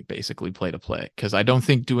we're doing, basically play to play. Because I don't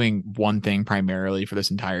think doing one thing primarily for this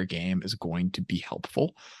entire game is going to be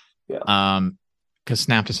helpful. Yeah. Because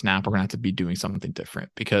snap to snap, we're gonna have to be doing something different.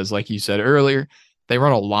 Because, like you said earlier, they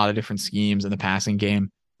run a lot of different schemes in the passing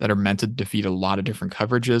game that are meant to defeat a lot of different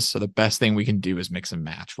coverages. So the best thing we can do is mix and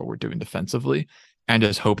match what we're doing defensively and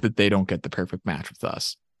just hope that they don't get the perfect match with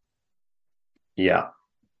us. Yeah.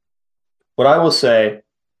 What I will say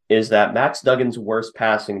is that Max Duggan's worst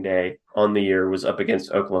passing day on the year was up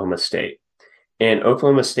against Oklahoma State. And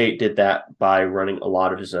Oklahoma State did that by running a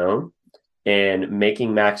lot of zone and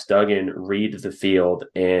making Max Duggan read the field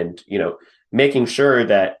and, making sure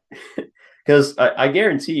that because I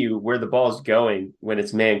guarantee you where the ball is going when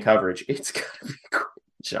it's man coverage, it's going to be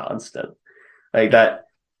Johnston. Like that.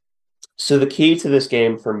 So the key to this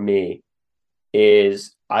game for me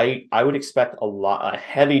is I would expect a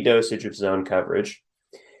heavy dosage of zone coverage.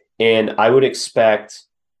 And I would expect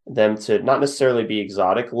them to not necessarily be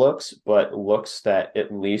exotic looks, but looks that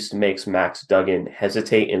at least makes Max Duggan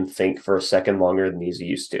hesitate and think for a second longer than he's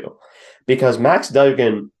used to. Because Max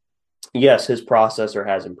Duggan, yes, his processor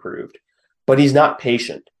has improved, but he's not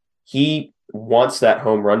patient. He wants that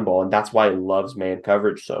home run ball, and that's why he loves man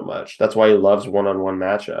coverage so much. That's why he loves one-on-one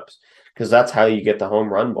matchups, because that's how you get the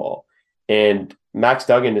home run ball. And Max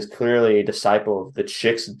Duggan is clearly a disciple of the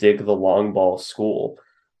chicks dig the long ball school,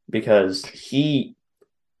 because he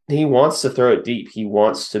wants to throw it deep. He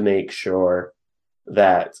wants to make sure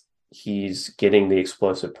that he's getting the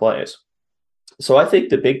explosive plays. So I think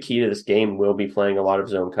the big key to this game will be playing a lot of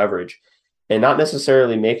zone coverage and not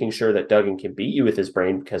necessarily making sure that Duggan can beat you with his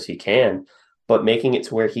brain, because he can, but making it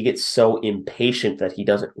to where he gets so impatient that he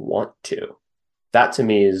doesn't want to. That to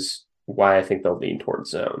me is why I think they'll lean towards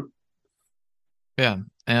zone. Yeah,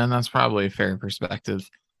 and that's probably a fair perspective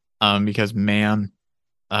because man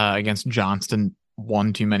against Johnston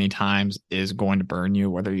one too many times is going to burn you,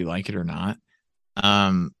 whether you like it or not.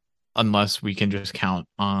 Unless we can just count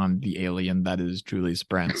on the alien that is Julius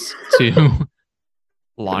Brents to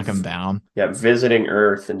lock him down. Yeah, visiting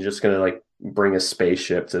Earth and just gonna bring a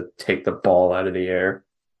spaceship to take the ball out of the air.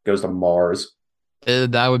 Goes to Mars.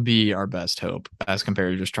 That would be our best hope as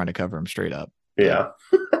compared to just trying to cover them straight up. But, Yeah,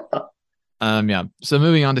 yeah. So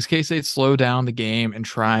moving on, does K-State slow down the game and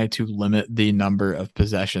try to limit the number of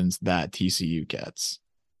possessions that TCU gets?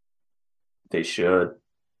 they should.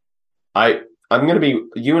 I'm gonna be.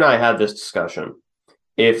 You and I had this discussion.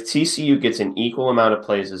 If TCU gets an equal amount of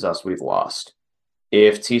plays as us, we've lost.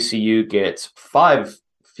 If TCU gets five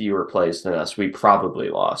fewer plays than us, we probably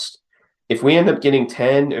lost. If we end up getting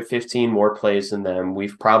 10 or 15 more plays than them,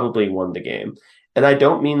 we've probably won the game. And I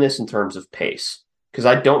don't mean this in terms of pace, because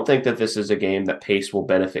I don't think that this is a game that pace will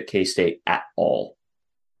benefit K State at all.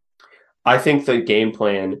 I think the game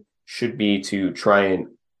plan should be to try and.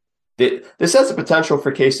 This has the potential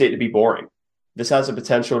for K State to be boring. This has the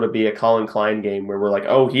potential to be a Colin Klein game where we're like,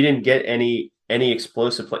 oh, he didn't get any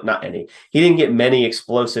explosive play, not any. He didn't get many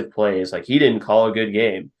explosive plays. Like he didn't call a good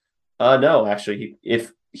game. No, actually,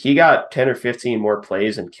 if he got 10 or 15 more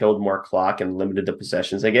plays and killed more clock and limited the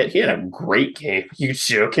possessions they get, he had a great game. You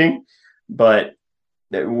joking? But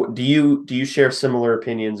do you share similar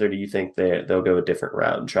opinions, or do you think they'll go a different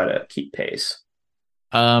route and try to keep pace?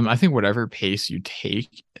 I think whatever pace you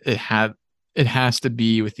take, it has to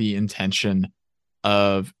be with the intention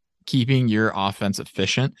of keeping your offense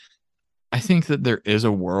efficient. I think that there is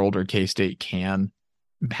a world where K-State can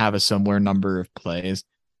have a similar number of plays,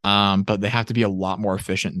 but they have to be a lot more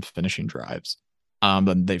efficient in finishing drives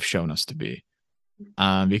than they've shown us to be.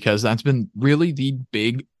 Because that's been really the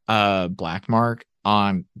big black mark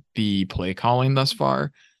on the play calling thus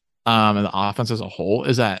far, and the offense as a whole,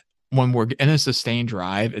 is that when we're in a sustained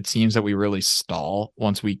drive, it seems that we really stall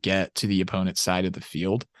once we get to the opponent's side of the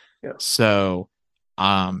field. Yeah. So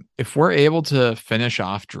if we're able to finish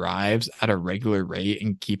off drives at a regular rate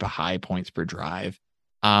and keep a high points per drive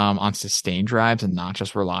on sustained drives and not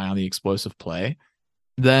just rely on the explosive play,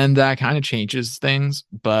 then that kind of changes things.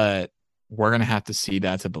 But we're going to have to see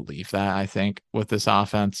that to believe that, I think, with this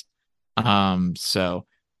offense. So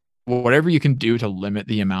whatever you can do to limit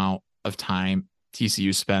the amount of time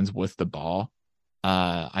TCU spends with the ball,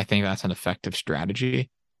 I think that's an effective strategy,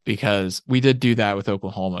 because we did do that with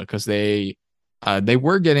Oklahoma, because they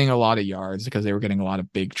were getting a lot of yards because they were getting a lot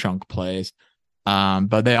of big chunk plays.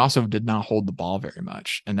 But they also did not hold the ball very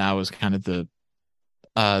much. And that was kind of the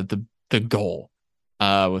goal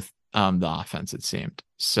with the offense, it seemed.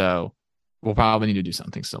 So we'll probably need to do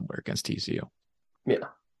something similar against TCU. Yeah.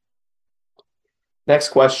 Next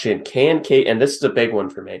question. And this is a big one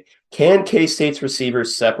for me. Can K-State's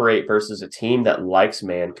receivers separate versus a team that likes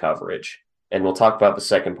man coverage? And we'll talk about the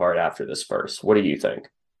second part after this first. What do you think?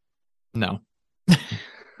 No.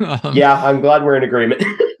 Yeah, I'm glad we're in agreement.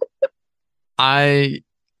 I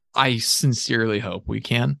sincerely hope we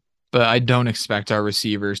can, but I don't expect our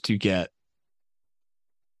receivers to get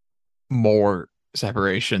more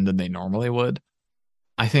separation than they normally would.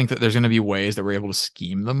 I think that there's going to be ways that we're able to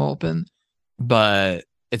scheme them open, but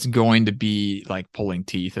it's going to be like pulling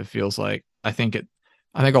teeth. It feels like I think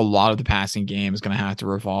a lot of the passing game is going to have to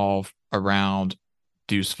revolve around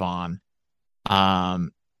Deuce Vaughn,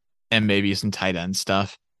 and maybe some tight end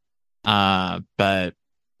stuff. But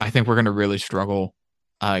I think we're going to really struggle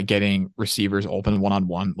getting receivers open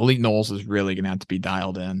one-on-one. Malik Knowles is really going to have to be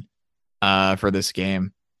dialed in for this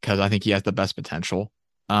game, because I think he has the best potential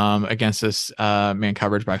against this man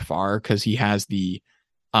coverage by far, because he has the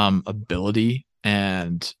ability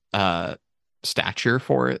and stature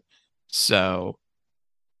for it. So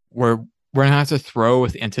we're going to have to throw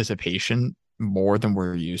with anticipation more than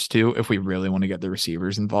we're used to if we really want to get the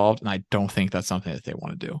receivers involved. And I don't think that's something that they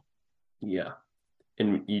want to do. Yeah.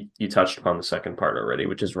 And you touched upon the second part already,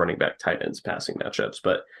 which is running back tight ends passing matchups.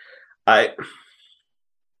 But I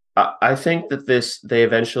think that they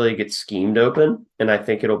eventually get schemed open, and I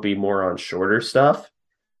think it'll be more on shorter stuff,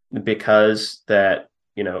 because that,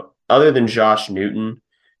 other than Josh Newton,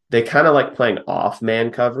 they kind of like playing off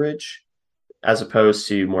man coverage as opposed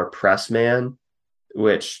to more press man,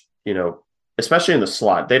 which, especially in the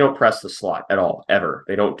slot, they don't press the slot at all, ever.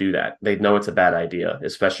 They don't do that. They know it's a bad idea,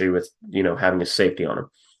 especially with, having a safety on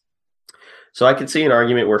them. So I could see an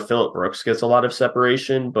argument where Phillip Brooks gets a lot of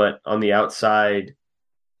separation, but on the outside,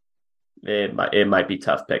 it might be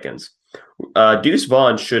tough pickings. Deuce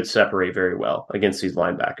Vaughn should separate very well against these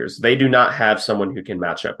linebackers. They do not have someone who can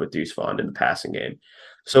match up with Deuce Vaughn in the passing game.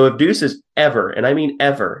 So if Deuce is ever, and I mean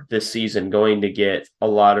ever, this season going to get a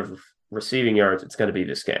lot of receiving yards, it's going to be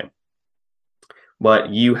this game.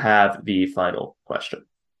 But you have the final question.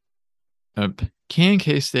 Can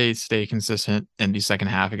K-State stay consistent in the second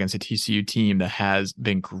half against a TCU team that has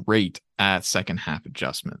been great at second half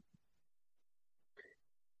adjustment?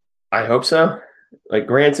 I hope so. Like,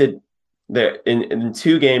 granted, in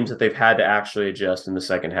two games that they've had to actually adjust in the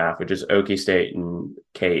second half, which is Okie State and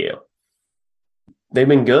KU. They've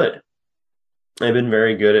been good. They've been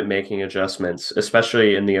very good at making adjustments,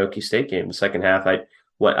 especially in the Okie State game. The second half, I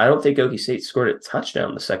don't think Okie State scored a touchdown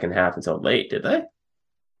in the second half until late, did they?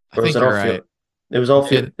 I Or was think it you're all right. field? It was all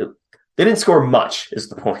field. They didn't score much, is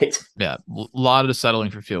the point. Yeah, a lot of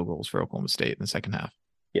settling for field goals for Oklahoma State in the second half.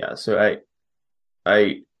 Yeah, so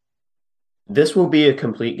this will be a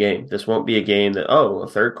complete game. This won't be a game that, a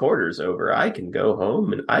third quarter is over. I can go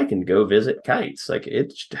home and I can go visit kites. Like,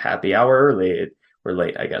 it's happy hour early or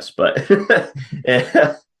late, I guess. But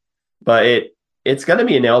but it's going to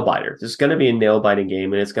be a nail biter. This is going to be a nail biting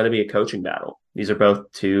game, and it's going to be a coaching battle. These are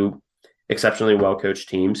both two exceptionally well coached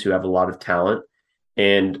teams who have a lot of talent.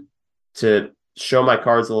 And to show my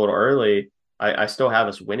cards a little early, I still have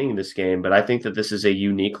us winning this game, but I think that this is a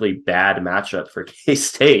uniquely bad matchup for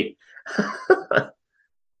K-State.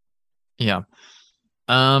 Yeah.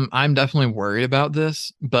 I'm definitely worried about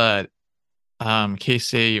this, but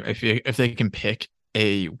K-State, if they can pick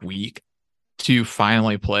a week to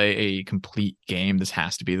finally play a complete game, this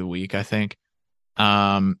has to be the week, I think.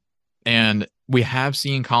 And we have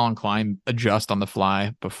seen Colin Klein adjust on the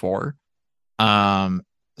fly before.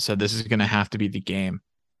 So this is going to have to be the game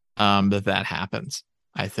that happens,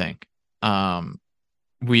 I think. Because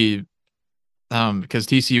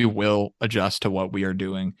TCU will adjust to what we are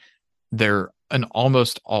doing. They're in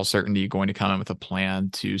almost all certainty going to come in with a plan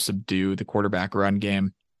to subdue the quarterback run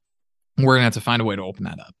game. We're going to have to find a way to open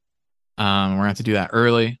that up. We're going to have to do that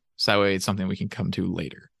early, so that way it's something we can come to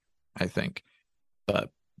later, I think.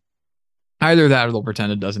 But either that or they'll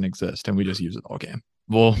pretend it doesn't exist and we just use it all game.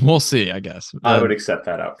 We'll see, I guess. I would accept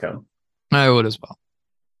that outcome. I would as well.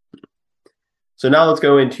 So now let's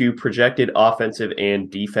go into projected offensive and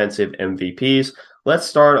defensive MVPs. Let's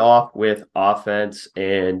start off with offense,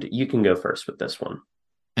 and you can go first with this one.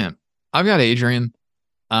 Yeah, I've got Adrian.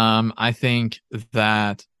 I think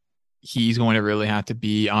that he's going to really have to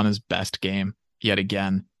be on his best game yet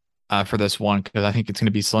again for this one, because I think it's going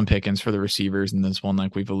to be slim pickings for the receivers in this one,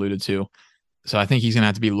 like we've alluded to. So I think he's going to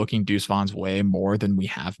have to be looking Deuce Vaughn's way more than we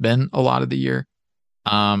have been a lot of the year.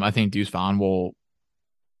 I think Deuce Vaughn will.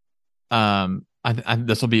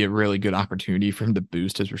 This will be a really good opportunity for him to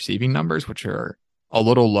boost his receiving numbers, which are a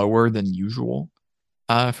little lower than usual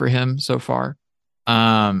for him so far.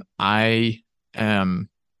 I am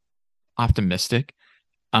optimistic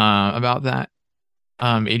about that.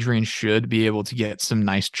 Adrian should be able to get some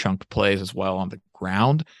nice chunk plays as well on the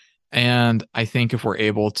ground. And I think if we're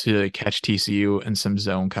able to catch TCU in some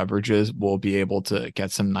zone coverages, we'll be able to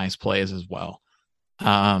get some nice plays as well.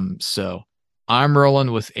 So I'm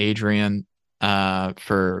rolling with Adrian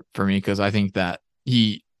for me, because I think that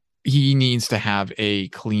he needs to have a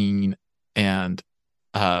clean and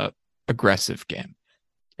aggressive game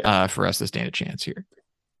for us to stand a chance here.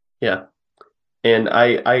 Yeah. And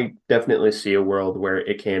I definitely see a world where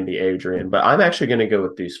it can be Adrian, but I'm actually going to go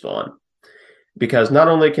with Deuce Vaughn, because not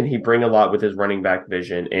only can he bring a lot with his running back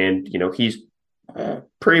vision, and he's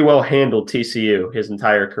pretty well handled TCU his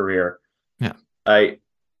entire career. Yeah.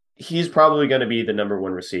 He's probably going to be the number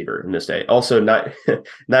one receiver in this day. Also, 9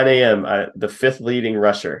 a.m., the fifth leading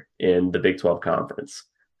rusher in the Big 12 Conference.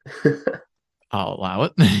 I'll allow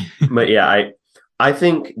it. But yeah, I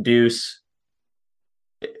think Deuce.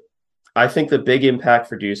 I think the big impact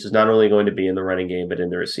for Deuce is not only going to be in the running game, but in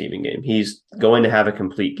the receiving game. He's going to have a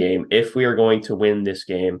complete game. If we are going to win this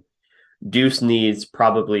game, Deuce needs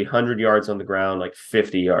probably 100 yards on the ground, like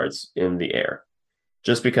 50 yards in the air,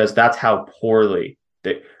 just because that's how poorly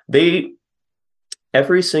they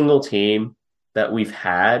every single team that we've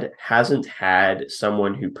had hasn't had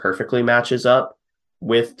someone who perfectly matches up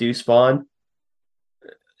with Deuce Vaughn.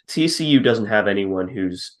 TCU doesn't have anyone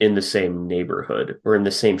who's in the same neighborhood or in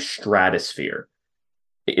the same stratosphere.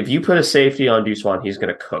 If you put a safety on Deuce Vaughn, he's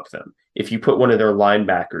going to cook them. If you put one of their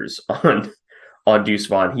linebackers on Deuce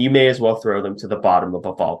Vaughn, he may as well throw them to the bottom of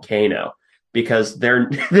a volcano, because they're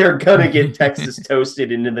going to get Texas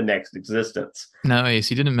toasted into the next existence. No, Ace,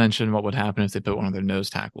 he didn't mention what would happen if they put one of their nose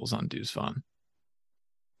tackles on Deuce Vaughn.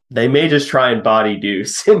 They may just try and body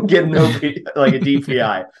Deuce and get like a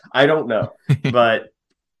DPI. I don't know. But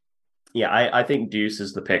yeah, I think Deuce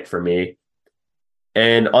is the pick for me.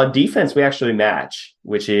 And on defense, we actually match,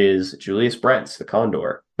 which is Julius Brents, the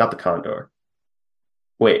Condor. Not the Condor.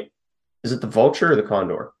 Wait, is it the Vulture or the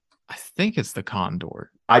Condor? I think it's the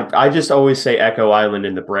Condor. I just always say Echo Island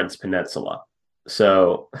in the Brents Peninsula.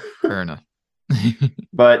 So fair enough.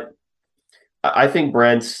 But I think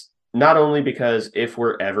Brents, not only because if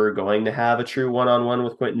we're ever going to have a true one-on-one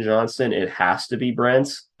with Quentin Johnston, it has to be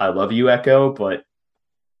Brents. I love you, Echo, but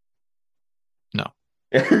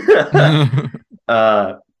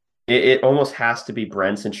uh, it almost has to be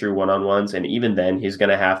Brent's and True one-on-ones, and even then, he's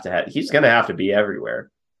gonna have to be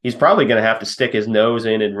everywhere. He's probably gonna have to stick his nose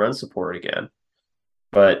in and run support again.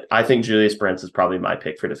 But I think Julius Brents is probably my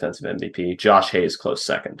pick for defensive MVP. Josh Hayes close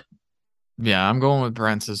second. Yeah, I'm going with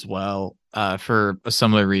Brents as well for a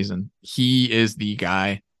similar reason. He is the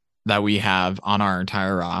guy that we have on our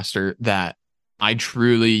entire roster that I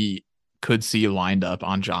truly could see lined up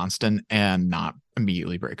on Johnston and not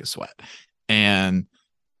immediately break a sweat. And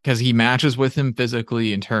because he matches with him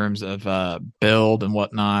physically in terms of build and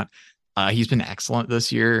whatnot. He's been excellent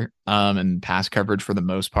this year in pass coverage for the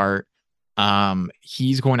most part.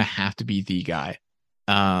 He's going to have to be the guy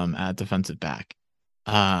at defensive back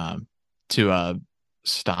to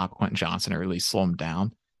stop Quentin Johnson or at least slow him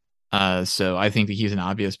down. So I think that he's an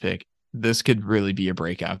obvious pick. This could really be a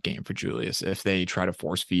breakout game for Julius if they try to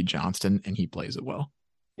force feed Johnston and he plays it well.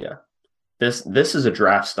 Yeah. This is a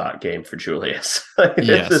draft stock game for Julius.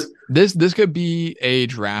 Yes. This could be a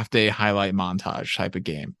draft day highlight montage type of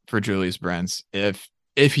game for Julius Brents if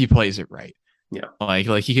he plays it right. Yeah.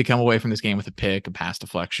 Like he could come away from this game with a pick, a pass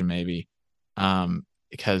deflection, maybe.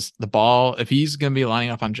 Because the ball, if he's going to be lining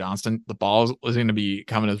up on Johnston, the ball is going to be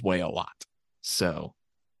coming his way a lot. So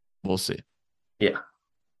we'll see. Yeah.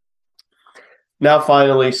 Now,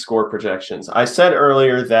 finally, score projections. I said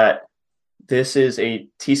earlier that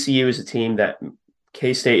TCU is a team that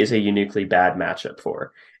K-State is a uniquely bad matchup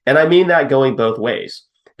for. And I mean that going both ways,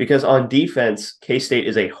 because on defense, K-State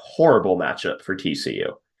is a horrible matchup for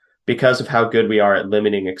TCU because of how good we are at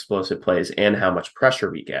limiting explosive plays and how much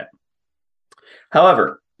pressure we get.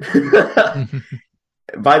 However,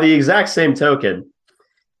 by the exact same token,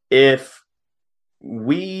 if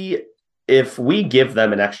we give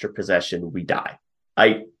them an extra possession, we die.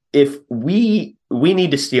 If we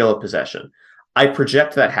need to steal a possession, I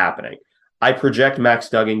project that happening. I project Max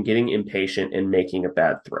Duggan getting impatient and making a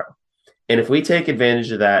bad throw. And if we take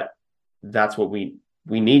advantage of that, that's what we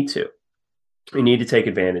need to. We need to take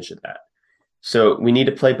advantage of that. So we need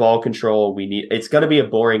to play ball control. It's going to be a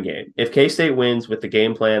boring game. If K-State wins with the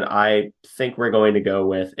game plan I think we're going to go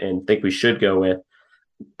with and think we should go with,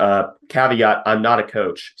 caveat, I'm not a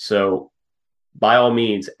coach. So by all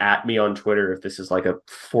means, at me on Twitter if this is like a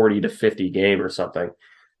 40-50 game or something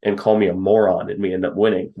and call me a moron and we end up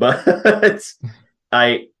winning. But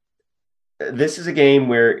this is a game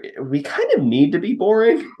where we kind of need to be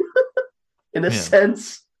boring in a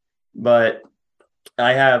sense, but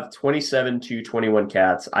I have 27-21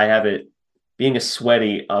 Cats. I have it being a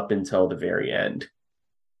sweaty up until the very end.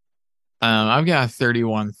 I've got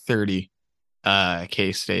 31-30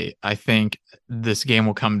 K-State. I think this game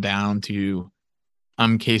will come down to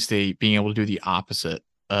K-State being able to do the opposite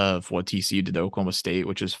of what TCU did to Oklahoma State,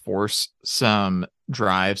 which is force some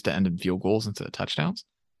drives to end in field goals instead of touchdowns.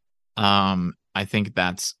 I think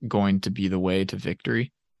that's going to be the way to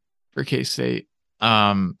victory for K-State.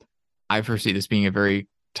 I foresee this being a very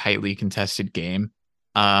tightly contested game.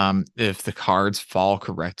 If the cards fall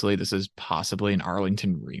correctly, this is possibly an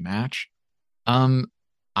Arlington rematch.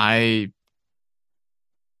 I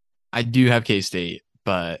do have K-State,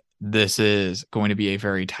 but this is going to be a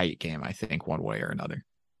very tight game, I think, one way or another.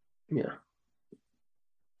 Yeah.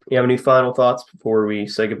 You have any final thoughts before we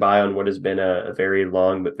say goodbye on what has been a very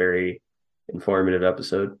long but very informative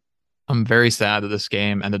episode? I'm very sad that this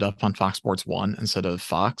game ended up on Fox Sports 1 instead of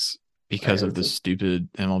Fox because of the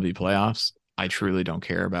stupid MLB playoffs. I truly don't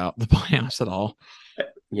care about the playoffs at all.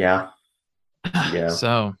 Yeah.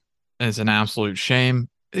 So it's an absolute shame.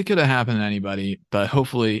 It could have happened to anybody, but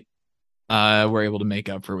hopefully we're able to make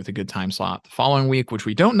up for it with a good time slot the following week, which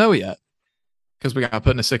we don't know yet because we got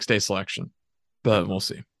put in a 6-day selection, but we'll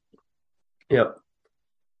see. Yep.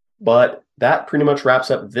 But that pretty much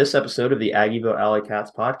wraps up this episode of the Aggieville Alley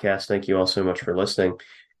Cats podcast. Thank you all so much for listening.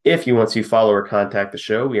 If you want to follow or contact the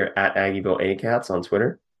show, we are at Aggieville ACats on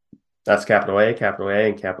Twitter. That's capital A,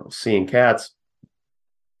 and capital C in Cats.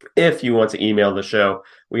 If you want to email the show,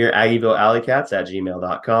 we are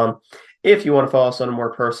AggievilleAlleyCats@gmail.com. If you want to follow us on a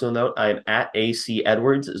more personal note, I am at AC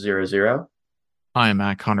Edwards00. I am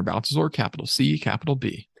at Connor Baltazar, capital C, capital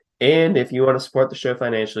B. And if you want to support the show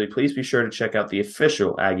financially, please be sure to check out the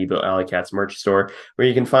official Aggieville Alley Cats merch store, where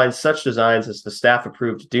you can find such designs as the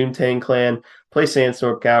staff-approved Doontang Clan, Play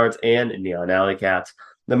Sandstorm Cowards, and Neon Alley Cats.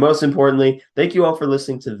 And most importantly, thank you all for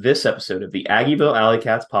listening to this episode of the Aggieville Alley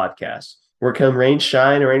Cats podcast. Where come rain,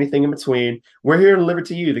 shine, or anything in between, we're here to deliver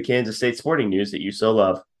to you the Kansas State sporting news that you so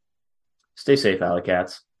love. Stay safe, Alley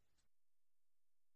Cats.